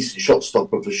he's a decent shot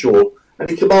stopper for sure. And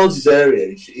he commands his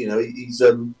area.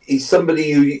 He's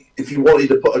somebody who, if you wanted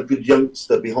to put a good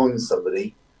youngster behind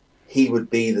somebody, he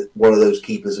would be one of those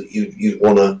keepers that you'd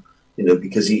want to,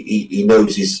 because he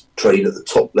knows his trade at the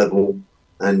top level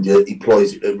and he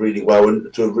plays it really well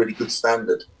and to a really good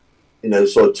standard.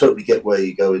 So I totally get where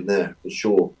you're going there for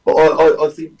sure. But I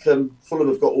think Fulham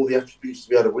have got all the attributes to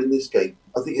be able to win this game.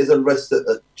 I think there's unrest at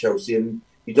Chelsea, and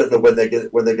you don't know when they're going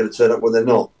to turn up, when they're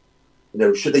not.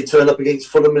 Should they turn up against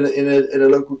Fulham in a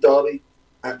local derby?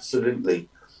 Absolutely.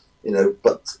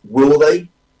 But will they?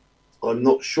 I'm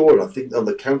not sure. And I think on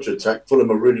the counter-attack,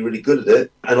 Fulham are really, really good at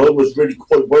it. And I was really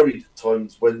quite worried at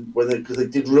times because they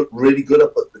did look really good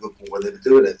up at Liverpool when they were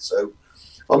doing it. So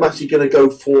I'm actually going to go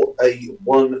for a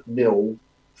 1-0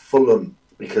 Fulham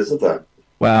because of that.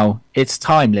 Well, it's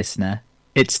time, listener.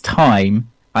 It's time.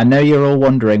 I know you're all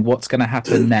wondering what's going to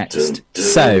happen next.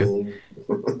 So,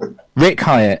 Rick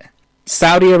Hyatt,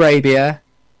 Saudi Arabia,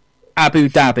 Abu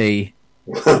Dhabi.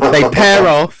 They pair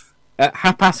off at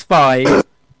 5:30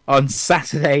 on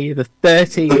Saturday, the Look at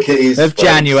his 30th of face.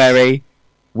 January.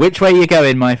 Which way you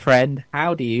going, my friend?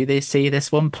 How do you see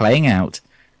this one playing out?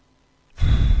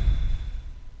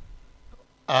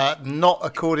 Not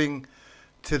according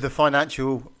to the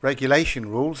financial regulation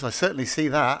rules. I certainly see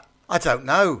that. I don't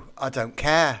know. I don't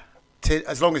care.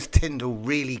 As long as Tyndall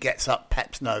really gets up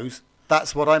Pep's nose,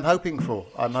 that's what I'm hoping for.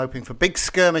 I'm hoping for big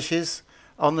skirmishes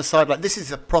on the sideline. This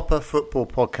is a proper football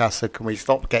podcast, so can we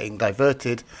stop getting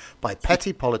diverted by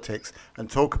petty politics and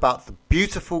talk about the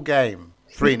beautiful game,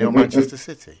 3-0 Manchester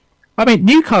City? I mean,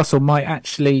 Newcastle might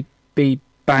actually be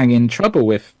bang in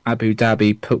trouble if Abu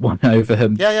Dhabi put one over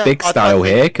them big style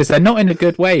here, because they're not in a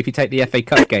good way if you take the FA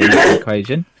Cup game out of the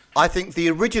equation. I think the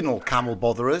original Camel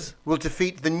Botherers will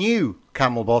defeat the new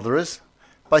Camel Botherers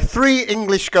by 3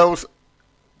 English goals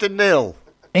to 0.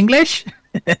 English?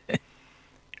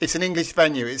 It's an English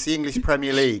venue. It's the English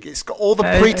Premier League. It's got all the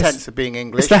pretense of being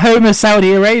English. It's the home of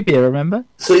Saudi Arabia, remember?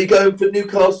 So you're going for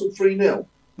Newcastle 3-0?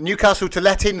 Newcastle to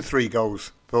let in 3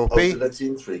 goals, Oh, Thorpe. so that's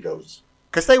in 3 goals.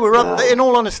 Because they were, Wow. in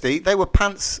all honesty, they were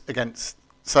pants against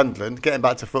Sunderland, getting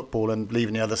back to football and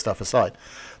leaving the other stuff aside.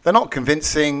 They're not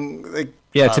convincing.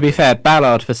 Yeah, to be fair,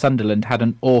 Ballard for Sunderland had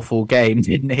an awful game,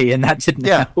 didn't he? And that didn't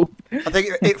help. I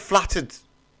think it flattered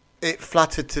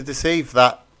to deceive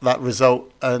that result,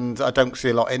 and I don't see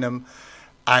a lot in them.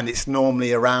 And it's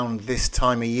normally around this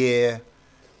time of year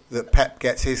that Pep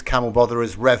gets his Camel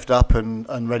Botherers revved up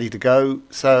and ready to go.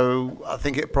 So I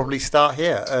think it'll probably start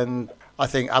here, and I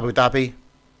think Abu Dhabi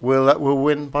will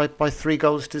win by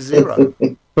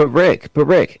 3-0. But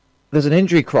Rick, there's an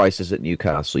injury crisis at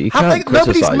Newcastle. You Have can't they,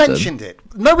 nobody's criticise them. mentioned it.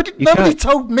 Nobody can't-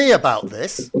 told me about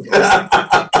this. When You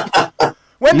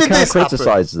did can't this happen?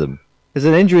 criticise them. There's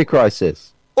an injury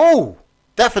crisis. Oh,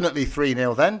 definitely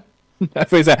 3-0 then. I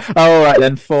thought he said, oh, all right,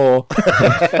 then 4.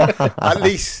 At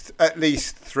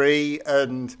least 3,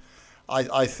 and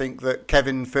I think that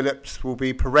Kevin Phillips will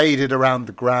be paraded around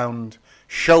the ground,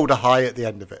 shoulder high at the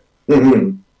end of it.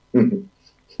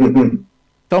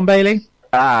 Tom Bailey?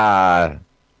 Ah,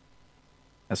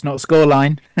 That's not a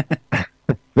scoreline.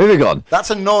 moving on. That's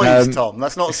a noise, Tom.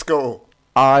 That's not a score.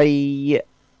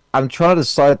 I'm trying to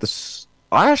decide this.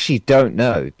 I actually don't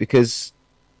know because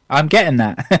I'm getting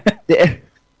that.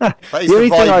 That is the only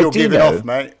thing vibe I you're do giving know- off,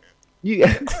 mate.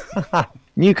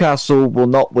 Newcastle will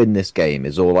not win this game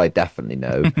is all I definitely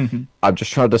know. I'm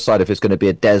just trying to decide if it's going to be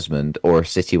a Desmond or a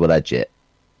City will edge it.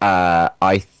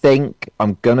 I think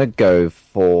I'm going to go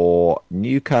for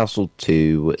Newcastle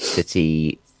 2,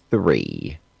 City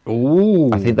 3.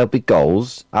 Ooh. I think there'll be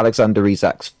goals. Alexander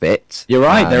Isak's fit. You're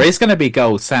right, there is going to be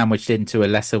goals sandwiched into a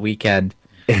lesser weekend.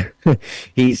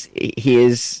 He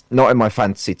is not in my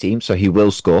fantasy team, so he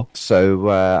will score. So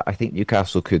I think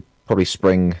Newcastle could probably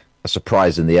spring a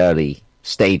surprise in the early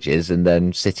stages, and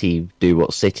then City do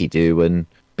what City do and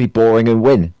be boring and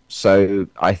win. So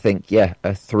I think, a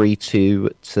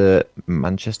 3-2 to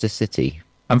Manchester City.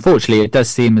 Unfortunately, it does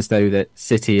seem as though that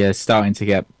City are starting to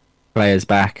get players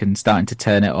back and starting to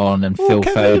turn it on, and Phil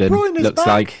Kevin De Foden Bruyne is looks back.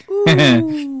 like...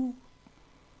 Ooh.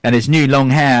 And his new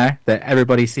long hair that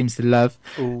everybody seems to love.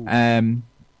 Ooh.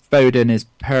 Foden is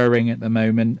purring at the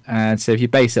moment. So if you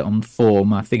base it on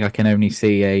form, I think I can only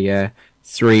see a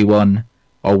 3-1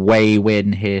 away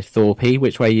win here, Thorpe.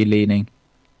 Which way are you leaning?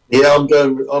 Yeah, I'm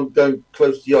going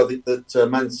close to you. I think that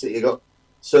Man City got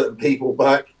certain people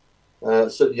back.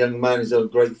 Certain young man is on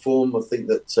great form. I think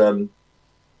that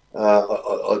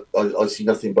I see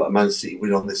nothing but a Man City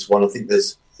win on this one. I think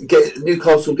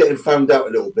Newcastle getting found out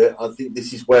a little bit. I think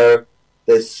this is where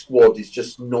their squad is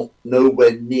just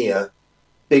nowhere near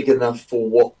big enough for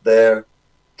what they're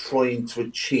trying to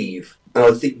achieve. And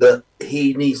I think that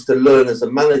he needs to learn as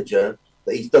a manager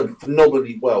that he's done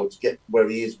phenomenally well to get where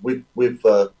he is with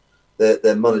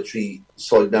their monetary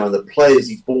side now. And the players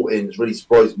he's brought in has really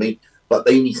surprised me. But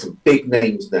they need some big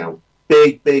names now.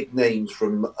 Big names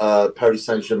from Paris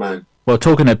Saint-Germain. Well,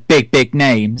 talking of big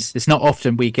names, it's not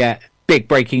often we get big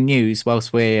breaking news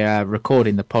whilst we're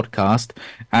recording the podcast.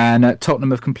 And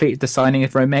Tottenham have completed the signing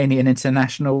of Romanian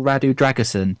international Radu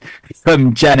Dragusin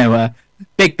from Genoa.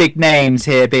 Big names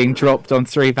here being dropped on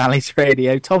Three Valleys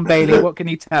Radio. Tom Bailey, what can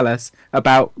you tell us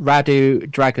about Radu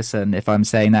Dragusin, if I'm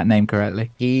saying that name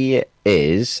correctly? He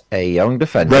is a young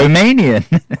defender. Romanian.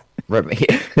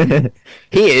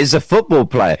 He is a football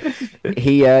player.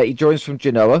 He joins from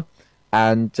Genoa,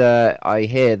 and I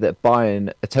hear that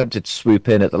Bayern attempted to swoop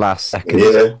in at the last second,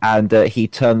 Yeah. and he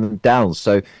turned them down.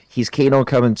 So he's keen on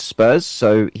coming to Spurs.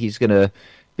 So he's going to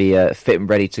be fit and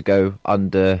ready to go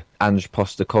under Ange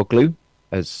Postecoglou,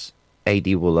 as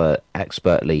AD will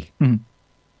expertly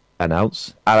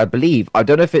announce. And I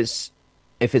don't know if it's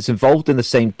if it's involved in the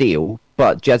same deal,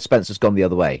 but Jed Spencer's gone the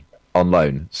other way on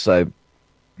loan. So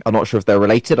I'm not sure if they're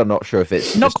related. I'm not sure if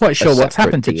it's Not just quite a sure what's separate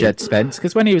happened to deal. Jed Spence,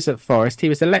 because when he was at Forest, he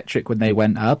was electric when they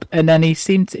went up, and then he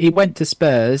went to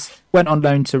Spurs, went on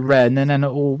loan to Rennes, and then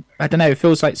I don't know, it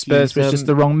feels like Spurs He's, was just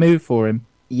the wrong move for him.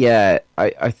 Yeah,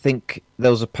 I think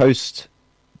there was a post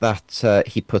that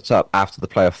he put up after the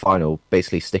playoff final,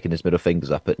 basically sticking his middle fingers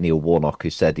up at Neil Warnock,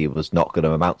 who said he was not going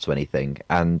to amount to anything.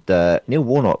 And Neil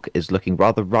Warnock is looking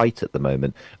rather right at the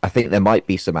moment. I think there might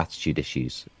be some attitude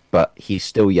issues, but he's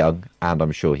still young, and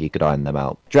I'm sure he could iron them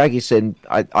out. Dragusin,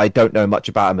 I don't know much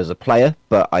about him as a player,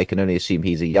 but I can only assume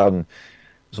he's a young,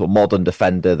 sort of modern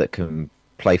defender that can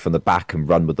play from the back and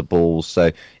run with the ball.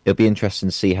 So it'll be interesting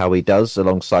to see how he does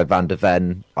alongside Van der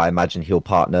Ven. I imagine he'll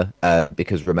partner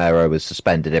because Romero is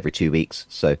suspended every 2 weeks,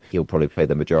 so he'll probably play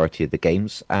the majority of the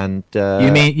games. And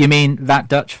You mean that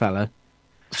Dutch fella?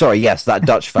 sorry, yes, that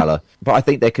Dutch fella. But I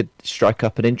think they could strike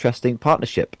up an interesting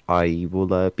partnership. I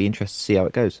will be interested to see how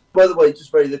it goes. By the way,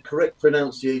 just the correct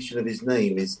pronunciation of his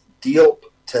name is Diop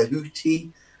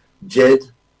Tahuti Jed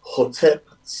Hotep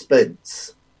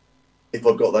Spence, if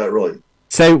I've got that right.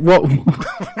 So what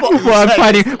I'm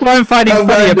finding How funny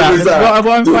random about is it, that?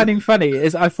 what I'm finding funny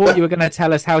is I thought you were going to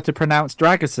tell us how to pronounce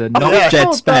Dragusin, not yeah.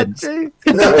 Jed Spence.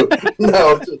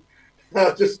 No,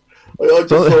 I just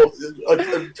thought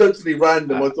I'm totally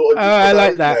random. I thought. I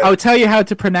like that. I'll tell you how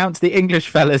to pronounce the English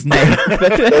fella's name.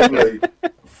 Definitely.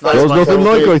 That was nothing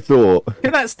like I thought.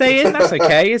 Can that stay in? That's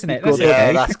okay, isn't it? That's Yeah,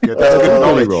 okay. that's good. That's good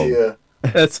knowledge. wrong. Yeah,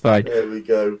 That's fine. there we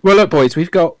go. Well, look, boys, we've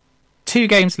got 2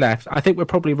 games left. I think we're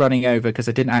probably running over because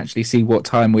I didn't actually see what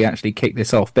time we actually kicked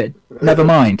this off. But never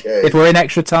mind. Okay. If we're in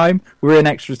extra time, we're in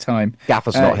extra time.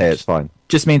 Gaffer's not here, it's fine.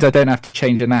 Just means I don't have to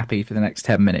change a nappy for the next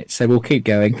 10 minutes. So we'll keep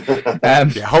going. Yeah,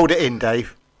 hold it in,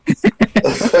 Dave.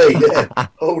 Hey, yeah,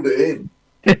 hold it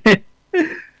in.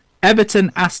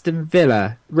 Everton, Aston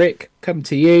Villa. Rick, come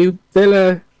to you.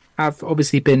 Villa have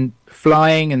obviously been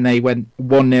flying, and they went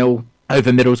 1-0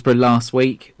 over Middlesbrough last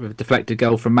week with a deflected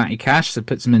goal from Matty Cash, so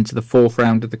puts them into the 4th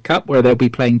round of the Cup, where they'll be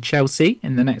playing Chelsea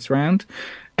in the next round.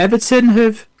 Everton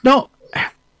have not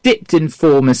dipped in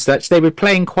form as such. They were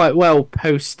playing quite well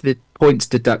post the points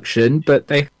deduction, but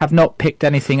they have not picked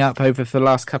anything up over the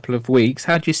last couple of weeks.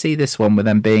 How do you see this one with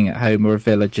them being at home, or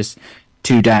Villa just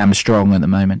too damn strong at the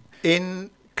moment? In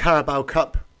Carabao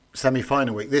Cup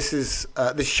semi-final week, this is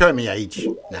showing me age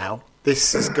now.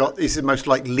 This is the most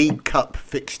like League Cup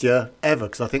fixture ever,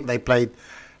 because I think they played,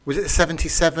 was it the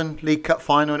 77 League Cup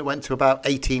final, and it went to about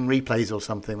 18 replays or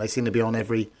something. They seem to be on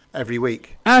every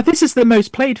week. This is the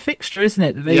most played fixture, isn't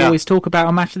it? That they Yeah. always talk about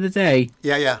on Match of the Day.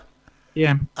 Yeah.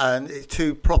 Yeah. And it's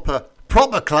 2 proper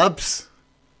clubs,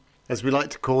 as we like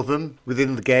to call them,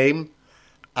 within the game.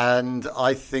 And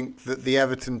I think that the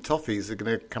Everton Toffees are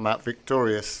going to come out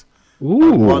victorious.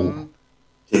 Ooh. One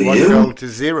Do goal you? to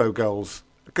 0 goals.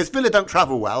 Because Villa don't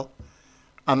travel well,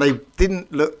 and they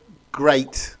didn't look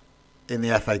great in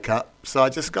the FA Cup. So I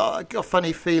got a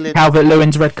funny feeling.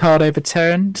 Calvert-Lewin's red card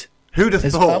overturned. Who'd have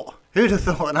as thought? well? Who'd have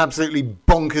thought an absolutely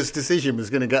bonkers decision was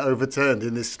going to get overturned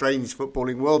in this strange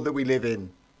footballing world that we live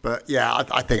in? But yeah,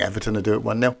 I think Everton will do it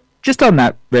 1-0. Just on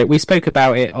that, Rick, we spoke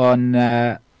about it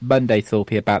on Monday,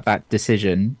 Thorpe, about that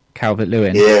decision,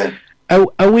 Calvert-Lewin. Yeah.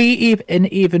 Are we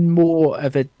even more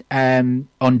of a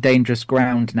on dangerous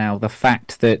ground now? The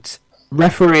fact that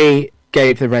referee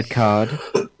gave the red card,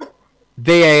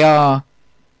 VAR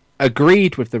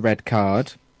agreed with the red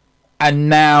card, and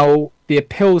now the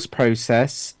appeals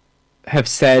process have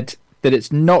said that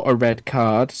it's not a red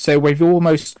card. So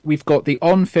we've got the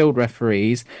on-field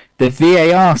referees, the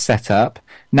VAR setup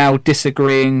now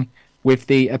disagreeing with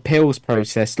the appeals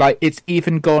process. Like, it's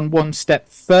even gone one step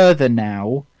further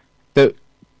now that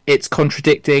it's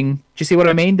contradicting. Do you see what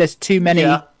I mean? There's too many.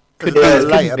 Yeah, Could because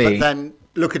be, later. couldn't be. But then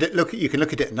you can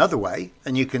look at it another way,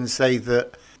 and you can say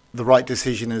that the right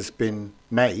decision has been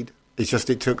made. It's just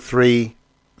it took three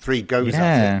goes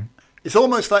at it. It's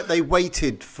almost like they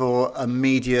waited for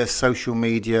a social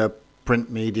media,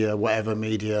 print media, whatever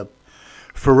media,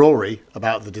 furore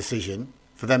about the decision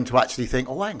for them to actually think,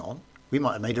 oh, hang on, we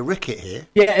might have made a ricket here.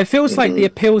 Yeah, it feels like the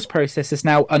appeals process has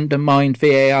now undermined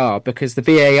VAR, because the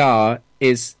VAR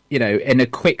is, in a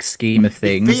quick scheme of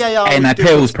things, VAR an was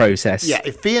appeals doing- process. Yeah,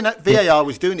 if VAR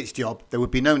was doing its job, there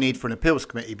would be no need for an appeals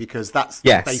committee, because that's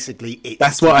Yes. basically it.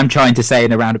 That's what I'm trying to say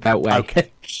in a roundabout way.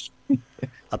 Okay.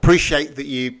 Appreciate that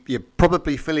you're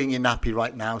probably filling your nappy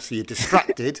right now, so you're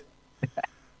distracted.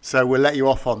 So we'll let you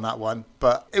off on that one.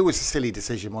 But it was a silly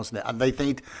decision, wasn't it? And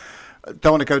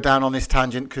don't want to go down on this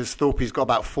tangent because Thorpe's got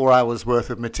about 4 hours worth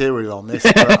of material on this.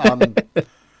 But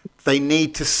they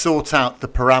need to sort out the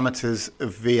parameters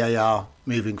of VAR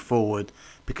moving forward,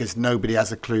 because nobody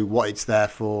has a clue what it's there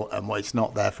for and what it's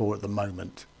not there for at the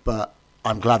moment. But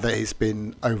I'm glad that it's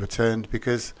been overturned,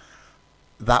 because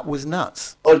that was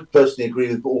nuts. I personally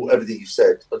agree with everything you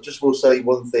said. I just will say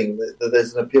one thing: that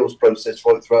there's an appeals process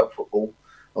right throughout football.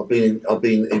 I've been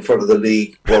in front of the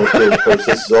league while appeals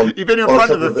process is on. You've been in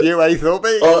front of a few, Thorpe?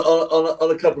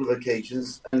 On a couple of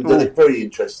occasions, and they're very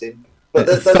interesting. But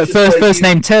first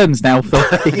name terms now.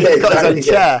 Yeah, He's got his own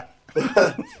chair.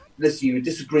 Listen, you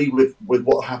disagree with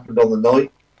what happened on the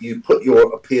night. You put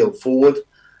your appeal forward.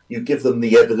 You give them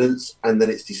the evidence, and then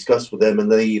it's discussed with them,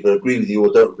 and they either agree with you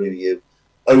or don't agree with you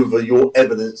over your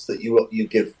evidence that you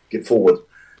give forward.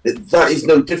 That is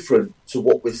no different to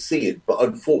what we're seeing, but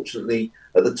unfortunately,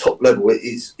 at the top level,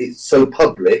 it's so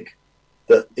public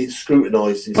that it's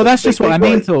scrutinised. Well, that's just what I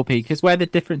mean, Thorpe, because where the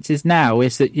difference is now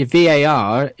is that your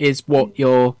VAR is what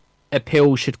your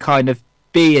appeal should kind of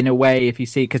be in a way, if you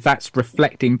see, because that's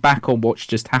reflecting back on what's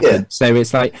just happened. Yeah. So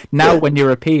it's like now when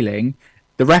you're appealing,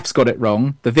 the ref's got it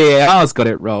wrong, the VAR's got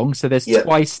it wrong, so there's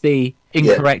twice the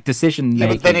incorrect decision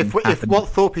making. But then if what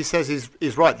Thorpe says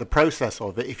is right, the process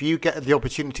of it, if you get the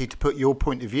opportunity to put your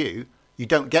point of view, you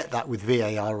don't get that with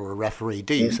VAR or a referee,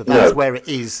 do you? So that's where it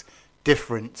is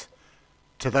different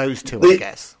to those two, I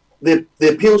guess. The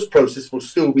appeals process will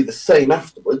still be the same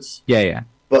afterwards. Yeah.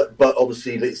 But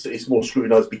obviously it's more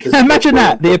scrutinised because... Imagine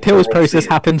that, the appeals process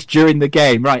happens during the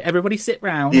game. Right, everybody sit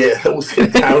round. Yeah, all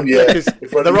sit down, yeah. Because in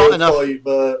front there of aren't enough...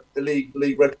 5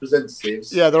 league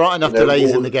representatives. Yeah, there aren't enough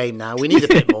delays in the game now. We need a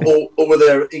bit more. Or with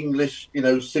their English,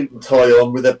 suit and tie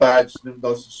on, with their badge nice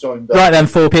and shined up. Right then,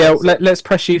 Thorpe, let's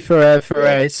press you for a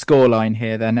scoreline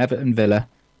here then, Everton Villa.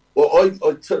 Well, I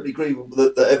totally agree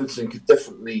that Everton could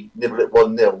definitely nibble at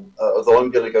 1-0, although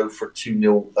I'm going to go for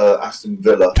 2-0 Aston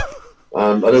Villa.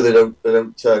 I know they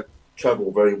don't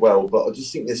travel very well, but I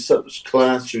just think there's so much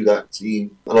class through that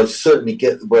team, and I certainly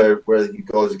get where you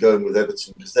guys are going with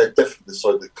Everton, because they're definitely the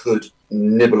side that could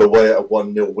nibble away at a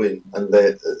 1-0 win, and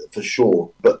they're for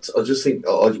sure. But I just think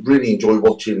I really enjoy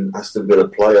watching Aston Villa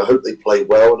play. I hope they play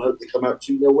well, and I hope they come out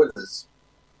 2-0 winners.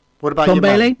 What about Tom your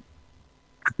Bailey?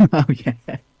 Oh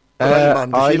yeah.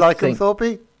 Does she like him,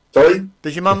 Thorpe? Sorry?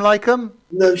 Does your mum like him?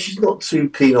 No, she's not too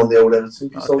keen on the old Everton,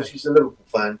 because she's a Liverpool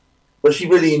fan. But she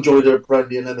really enjoyed her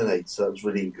brandy and lemonade, so that was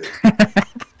really good.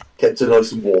 Kept her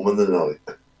nice and warm in the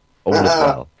night. All as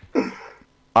well.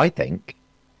 I think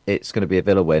it's going to be a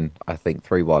Villa win. I think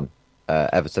 3-1.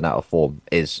 Everton out of form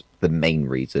is the main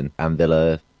reason, and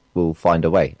Villa will find a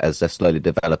way as they're slowly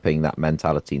developing that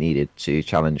mentality needed to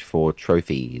challenge for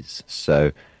trophies.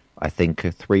 So I think a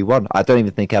 3-1. I don't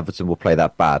even think Everton will play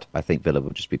that bad. I think Villa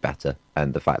will just be better,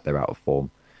 and the fact they're out of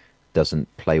form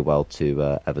doesn't play well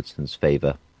to Everton's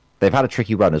favour. They've had a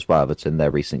tricky run as well, Everton,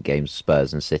 their recent games,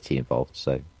 Spurs and City involved.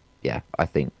 So, yeah, I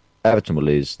think Everton will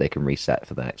lose. They can reset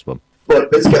for the next one. Right,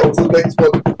 let's get on to the next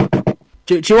one.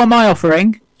 Do you want my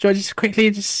offering? Do I just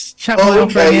quickly chuck my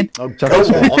offering in? Oh, go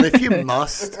on, if you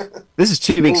must. This is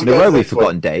 2 weeks in a row we've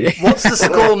forgotten, Dave. What's the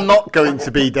score not going to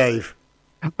be, Dave?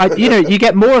 You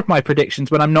get more of my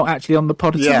predictions when I'm not actually on the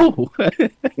pod at all.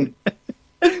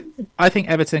 I think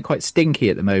Everton are quite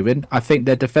stinky at the moment. I think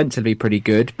they're defensively pretty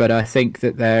good, but I think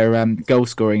that their goal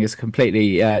scoring is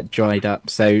completely dried up.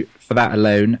 So for that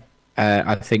alone,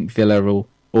 I think Villa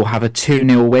will have a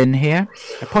 2-0 win here.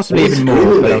 Possibly even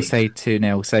more, but I'll say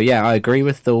 2-0. So yeah, I agree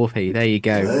with Thorpe. There you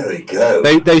go. There we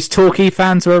go. Those Torquay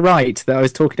fans were right that I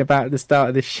was talking about at the start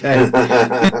of this show.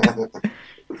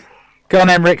 Go on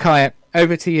then, Rick Hyatt.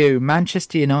 Over to you.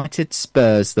 Manchester United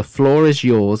Spurs. The floor is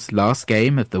yours. Last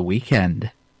game of the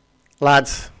weekend.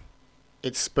 Lads,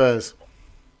 it's Spurs.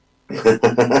 With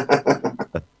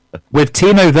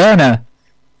Timo Werner,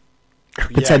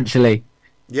 potentially.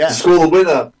 Yeah. Score the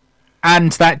winner.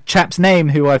 And that chap's name,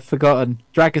 who I've forgotten.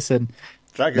 Dragerson.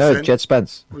 No, Jed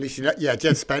Spence. At least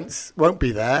Jed Spence won't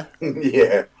be there.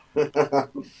 Yeah.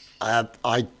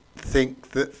 I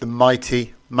think that the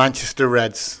mighty Manchester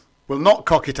Reds will not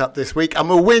cock it up this week and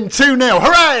will win 2-0.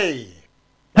 Hooray!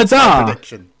 Huzzah!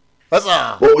 Prediction.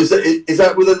 Huzzah! What was it? Is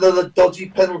that with another dodgy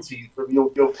penalty from your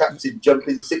captain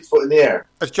jumping 6 foot in the air?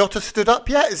 Has Jota stood up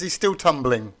yet? Is he still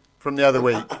tumbling from the other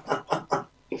week?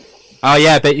 Oh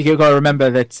yeah, but you've got to remember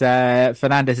that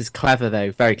Fernandes is clever,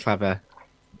 though. Very clever.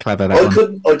 I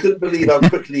couldn't believe how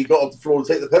quickly he got off the floor and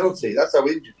take the penalty. That's how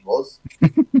injured he was.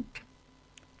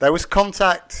 There was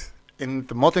contact in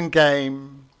the modern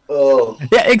game. Oh.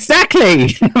 Yeah,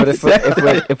 exactly. But if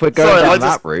we're going down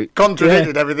that route,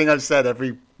 contradicted everything I've said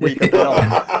every week I've been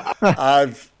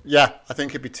on. I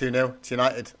think it'd be 2-0 to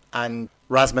United, and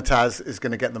Razmataz is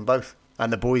going to get them both,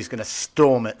 and the boys going to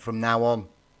storm it from now on.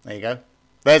 There you go.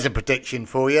 There's a prediction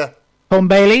for you. Tom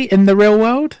Bailey in the real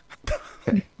world.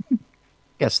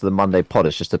 gets to the Monday pod,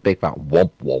 it's just a big fat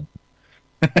womp womp.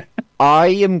 I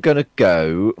am gonna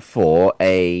go for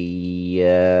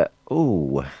a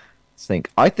I think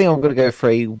I'm gonna go for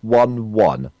a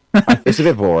 1-1. It's a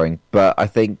bit boring, but I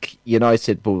think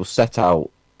United will set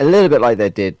out a little bit like they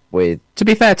did with. To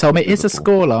be fair, Tom, it is a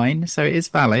scoreline, so it is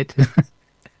valid.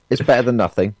 It's better than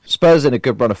nothing. Spurs in a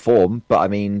good run of form, but I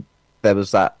mean, there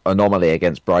was that anomaly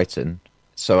against Brighton,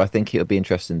 so I think it'll be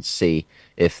interesting to see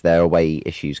if their away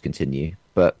issues continue.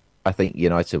 But I think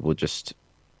United will just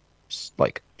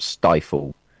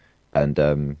stifle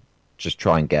and just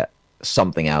try and get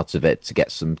something out of it to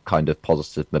get some kind of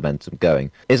positive momentum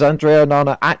going. Is Andrea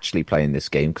Onana actually playing this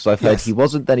game? Because I've heard he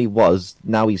wasn't, then he was,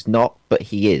 now he's not, but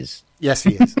he is. Yes,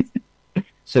 he is.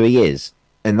 So he is.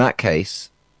 In that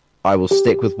case, I will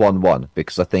stick with 1-1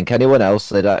 because I think anyone else,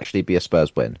 there'd actually be a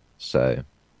Spurs win. So,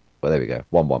 well, there we go.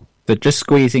 1-1. So just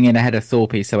squeezing in ahead of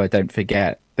Thorpe so I don't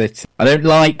forget that I don't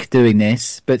like doing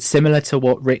this, but similar to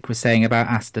what Rick was saying about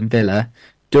Aston Villa,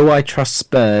 do I trust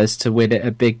Spurs to win it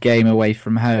a big game away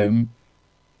from home?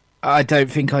 I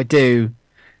don't think I do.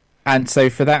 And so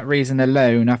for that reason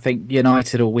alone, I think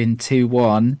United will win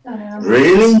 2-1.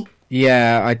 Really?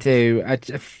 Yeah, I do. I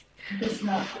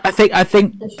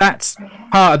think that's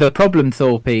part of the problem,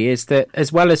 Thorpe, is that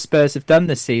as well as Spurs have done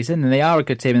this season, and they are a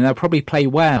good team and they'll probably play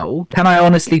well, can I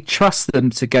honestly trust them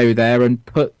to go there and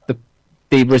put the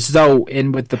result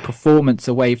in with the performance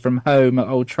away from home at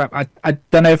Old Trafford? I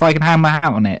don't know if I can hang my hat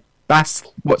on it. That's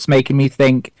what's making me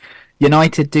think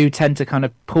United do tend to kind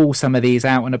of pull some of these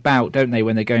out and about, don't they,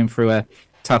 when they're going through a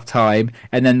tough time,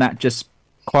 and then that just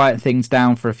quiet things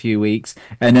down for a few weeks,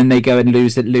 and then they go and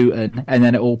lose at Luton, and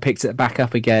then it all picks it back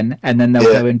up again, and then they'll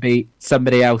go and beat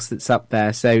somebody else that's up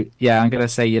there. So yeah, I'm going to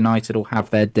say United will have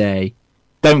their day.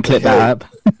 Don't clip that up.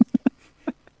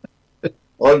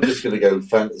 I'm just going to go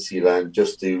Fantasyland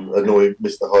just to annoy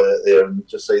Mr. Hyatt there and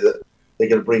just say that they're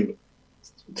going to bring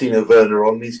Tino Werner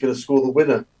on. He's going to score the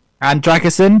winner. And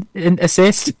Dragerson in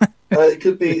assist. It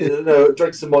could be.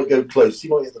 Dragerson might go close. He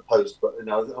might hit the post, but I'm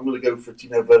going to go for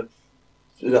Tino Werner.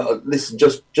 Listen,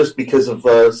 just because of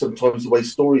sometimes the way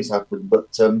stories happen,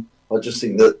 but I just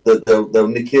think that they'll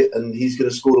nick it, and he's going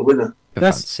to score the winner.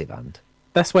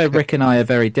 That's where Rick and I are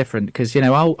very different, because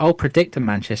I'll predict a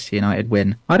Manchester United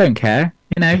win. I don't care.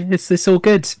 It's all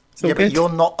good. It's all good. But you're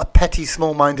not a petty,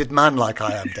 small-minded man like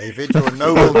I am, David. You're a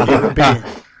noble human being.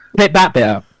 Clip that bit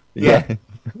up. Yeah.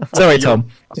 Sorry, Tom.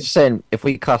 I was just saying, if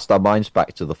we cast our minds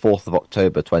back to the 4th of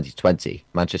October 2020,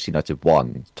 Manchester United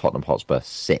 1, Tottenham Hotspur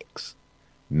 6.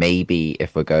 Maybe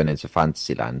if we're going into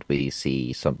Fantasyland, we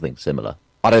see something similar.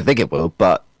 I don't think it will,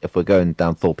 but if we're going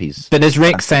down Thorpe's... But as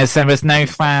Rick says, there was no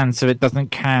fans, so it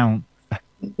doesn't count.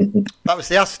 That was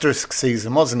the asterisk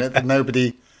season, wasn't it? That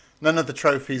none of the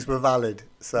trophies were valid.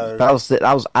 So that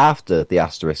was after the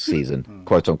asterisk season,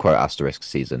 quote unquote asterisk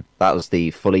season. That was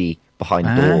the fully behind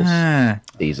doors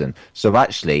season. So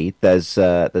actually, there's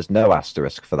no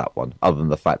asterisk for that one, other than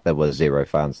the fact there were 0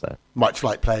 fans there. much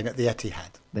like playing at the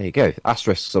Etihad. There you go.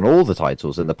 Asterisks on all the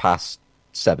titles in the past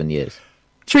 7 years.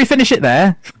 Should we finish it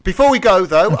there? Before we go,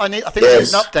 though, I think we need an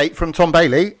update from Tom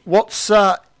Bailey. What's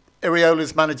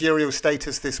Iraola's managerial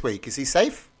status this week? Is he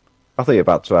safe? I thought you were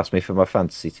about to ask me for my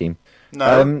fantasy team.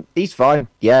 No. He's fine.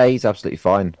 Yeah, he's absolutely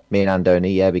fine. Me and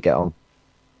Andoni, we get on.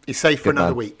 He's safe for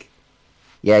another week?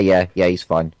 Yeah, he's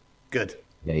fine. Good.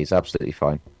 Yeah, he's absolutely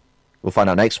fine. We'll find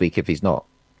out next week if he's not.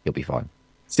 He'll be fine.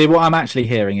 See, what I'm actually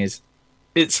hearing is,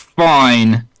 it's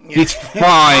fine. It's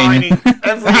fine.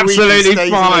 Absolutely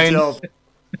fine.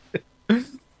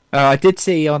 I did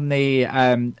see on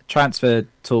the transfer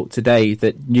talk today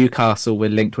that Newcastle were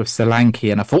linked with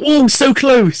Solanke, and I thought, oh, so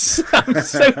close.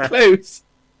 So close.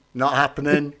 Not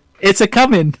happening. It's a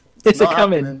coming. It's Not a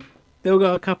coming. happening. Still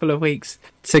got a couple of weeks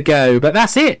to go. But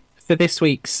that's it for this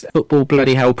week's Football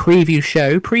Bloody Hell preview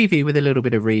show. Preview with a little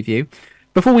bit of review.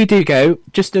 Before we do go,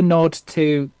 just a nod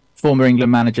to former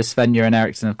England manager Sven-Göran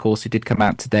Eriksson, of course, who did come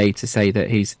out today to say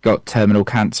that he's got terminal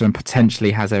cancer and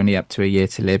potentially has only up to a year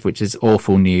to live, which is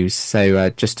awful news. So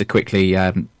just to quickly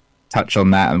touch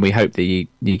on that, and we hope that you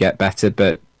get better.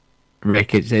 But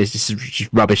Rick, it's just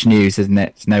rubbish news, isn't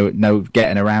it? There's no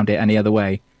getting around it any other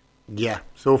way. Yeah,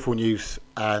 it's awful news,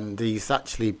 and he's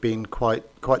actually been quite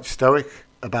stoic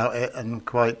about it and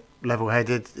quite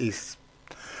level-headed. He's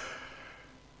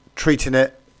treating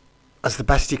it as the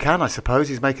best he can, I suppose.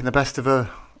 He's making the best of a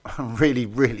really,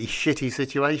 really shitty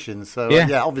situation. So,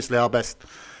 yeah, obviously our best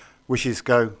wishes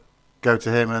go to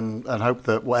him and hope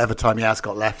that whatever time he has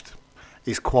got left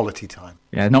is quality time.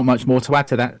 Yeah, not much more to add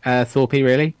to that, Thorpe,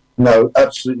 really? No,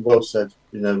 absolutely well said.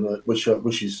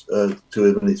 Wishes to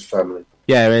him and his family.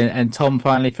 Yeah, and Tom,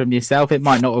 finally from yourself, it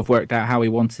might not have worked out how he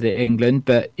wanted it in England,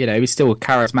 but he's still a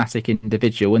charismatic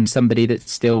individual and somebody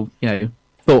that's still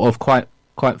thought of quite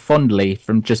fondly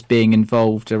from just being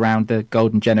involved around the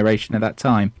golden generation at that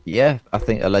time. Yeah, I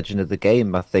think a legend of the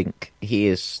game. I think he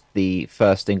is the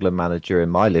first England manager in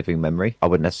my living memory. I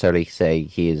wouldn't necessarily say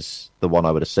he is the one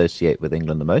I would associate with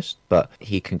England the most, but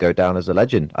he can go down as a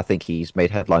legend. I think he's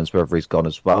made headlines wherever he's gone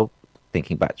as well.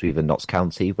 Thinking back to even Notts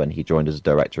County when he joined as a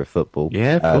director of football.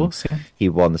 Yeah, of course. Yeah. He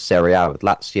won the Serie A with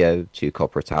Lazio, 2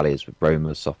 Coppa Italias with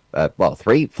Roma, 4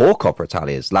 Coppa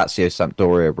Italias, Lazio,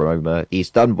 Sampdoria, Roma. He's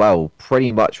done well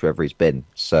pretty much wherever he's been.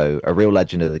 So a real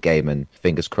legend of the game, and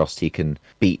fingers crossed he can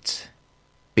beat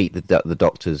the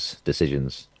doctor's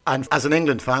decisions. And as an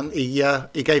England fan, he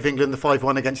gave England the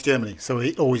 5-1 against Germany, so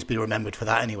he'll always be remembered for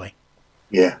that anyway.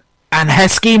 Yeah. And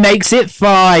Heskey makes it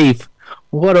 5.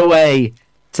 What a way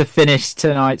to finish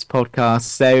tonight's podcast.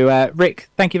 So, Rick,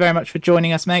 thank you very much for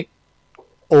joining us, mate.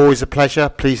 Always a pleasure.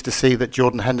 Pleased to see that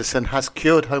Jordan Henderson has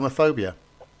cured homophobia.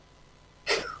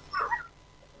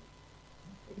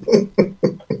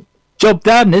 Job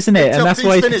done, isn't it? And that's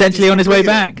why he's finished. potentially on his way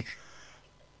back.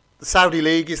 The Saudi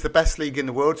League is the best league in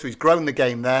the world, so he's grown the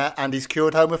game there and he's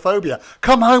cured homophobia.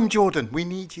 Come home, Jordan. We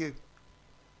need you.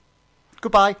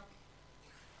 Goodbye.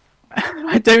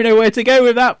 I don't know where to go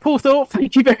with that. Paul Thorpe,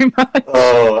 thank you very much.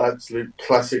 Oh, absolute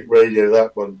classic radio,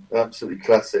 that one. Absolutely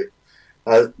classic.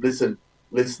 Listen,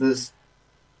 listeners,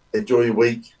 enjoy your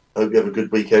week. Hope you have a good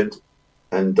weekend.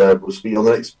 And we'll speak on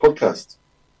the next podcast.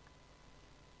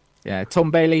 Yeah,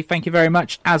 Tom Bailey, thank you very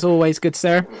much. As always, good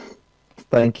sir.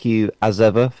 Thank you, as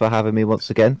ever, for having me once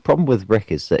again. Problem with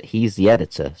Rick is that he's the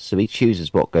editor, so he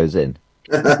chooses what goes in.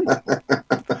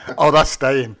 Oh, that's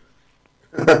staying.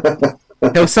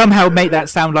 He'll somehow make that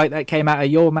sound like that came out of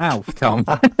your mouth, Tom.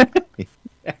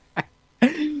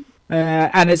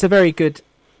 And it's a very good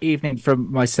evening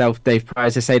from myself, Dave Pryor.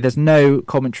 As I say, there's no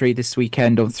commentary this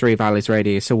weekend on Three Valleys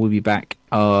Radio, so we'll be back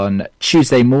on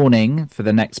Tuesday morning for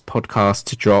the next podcast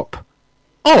to drop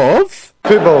of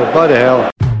Football, bloody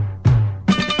hell.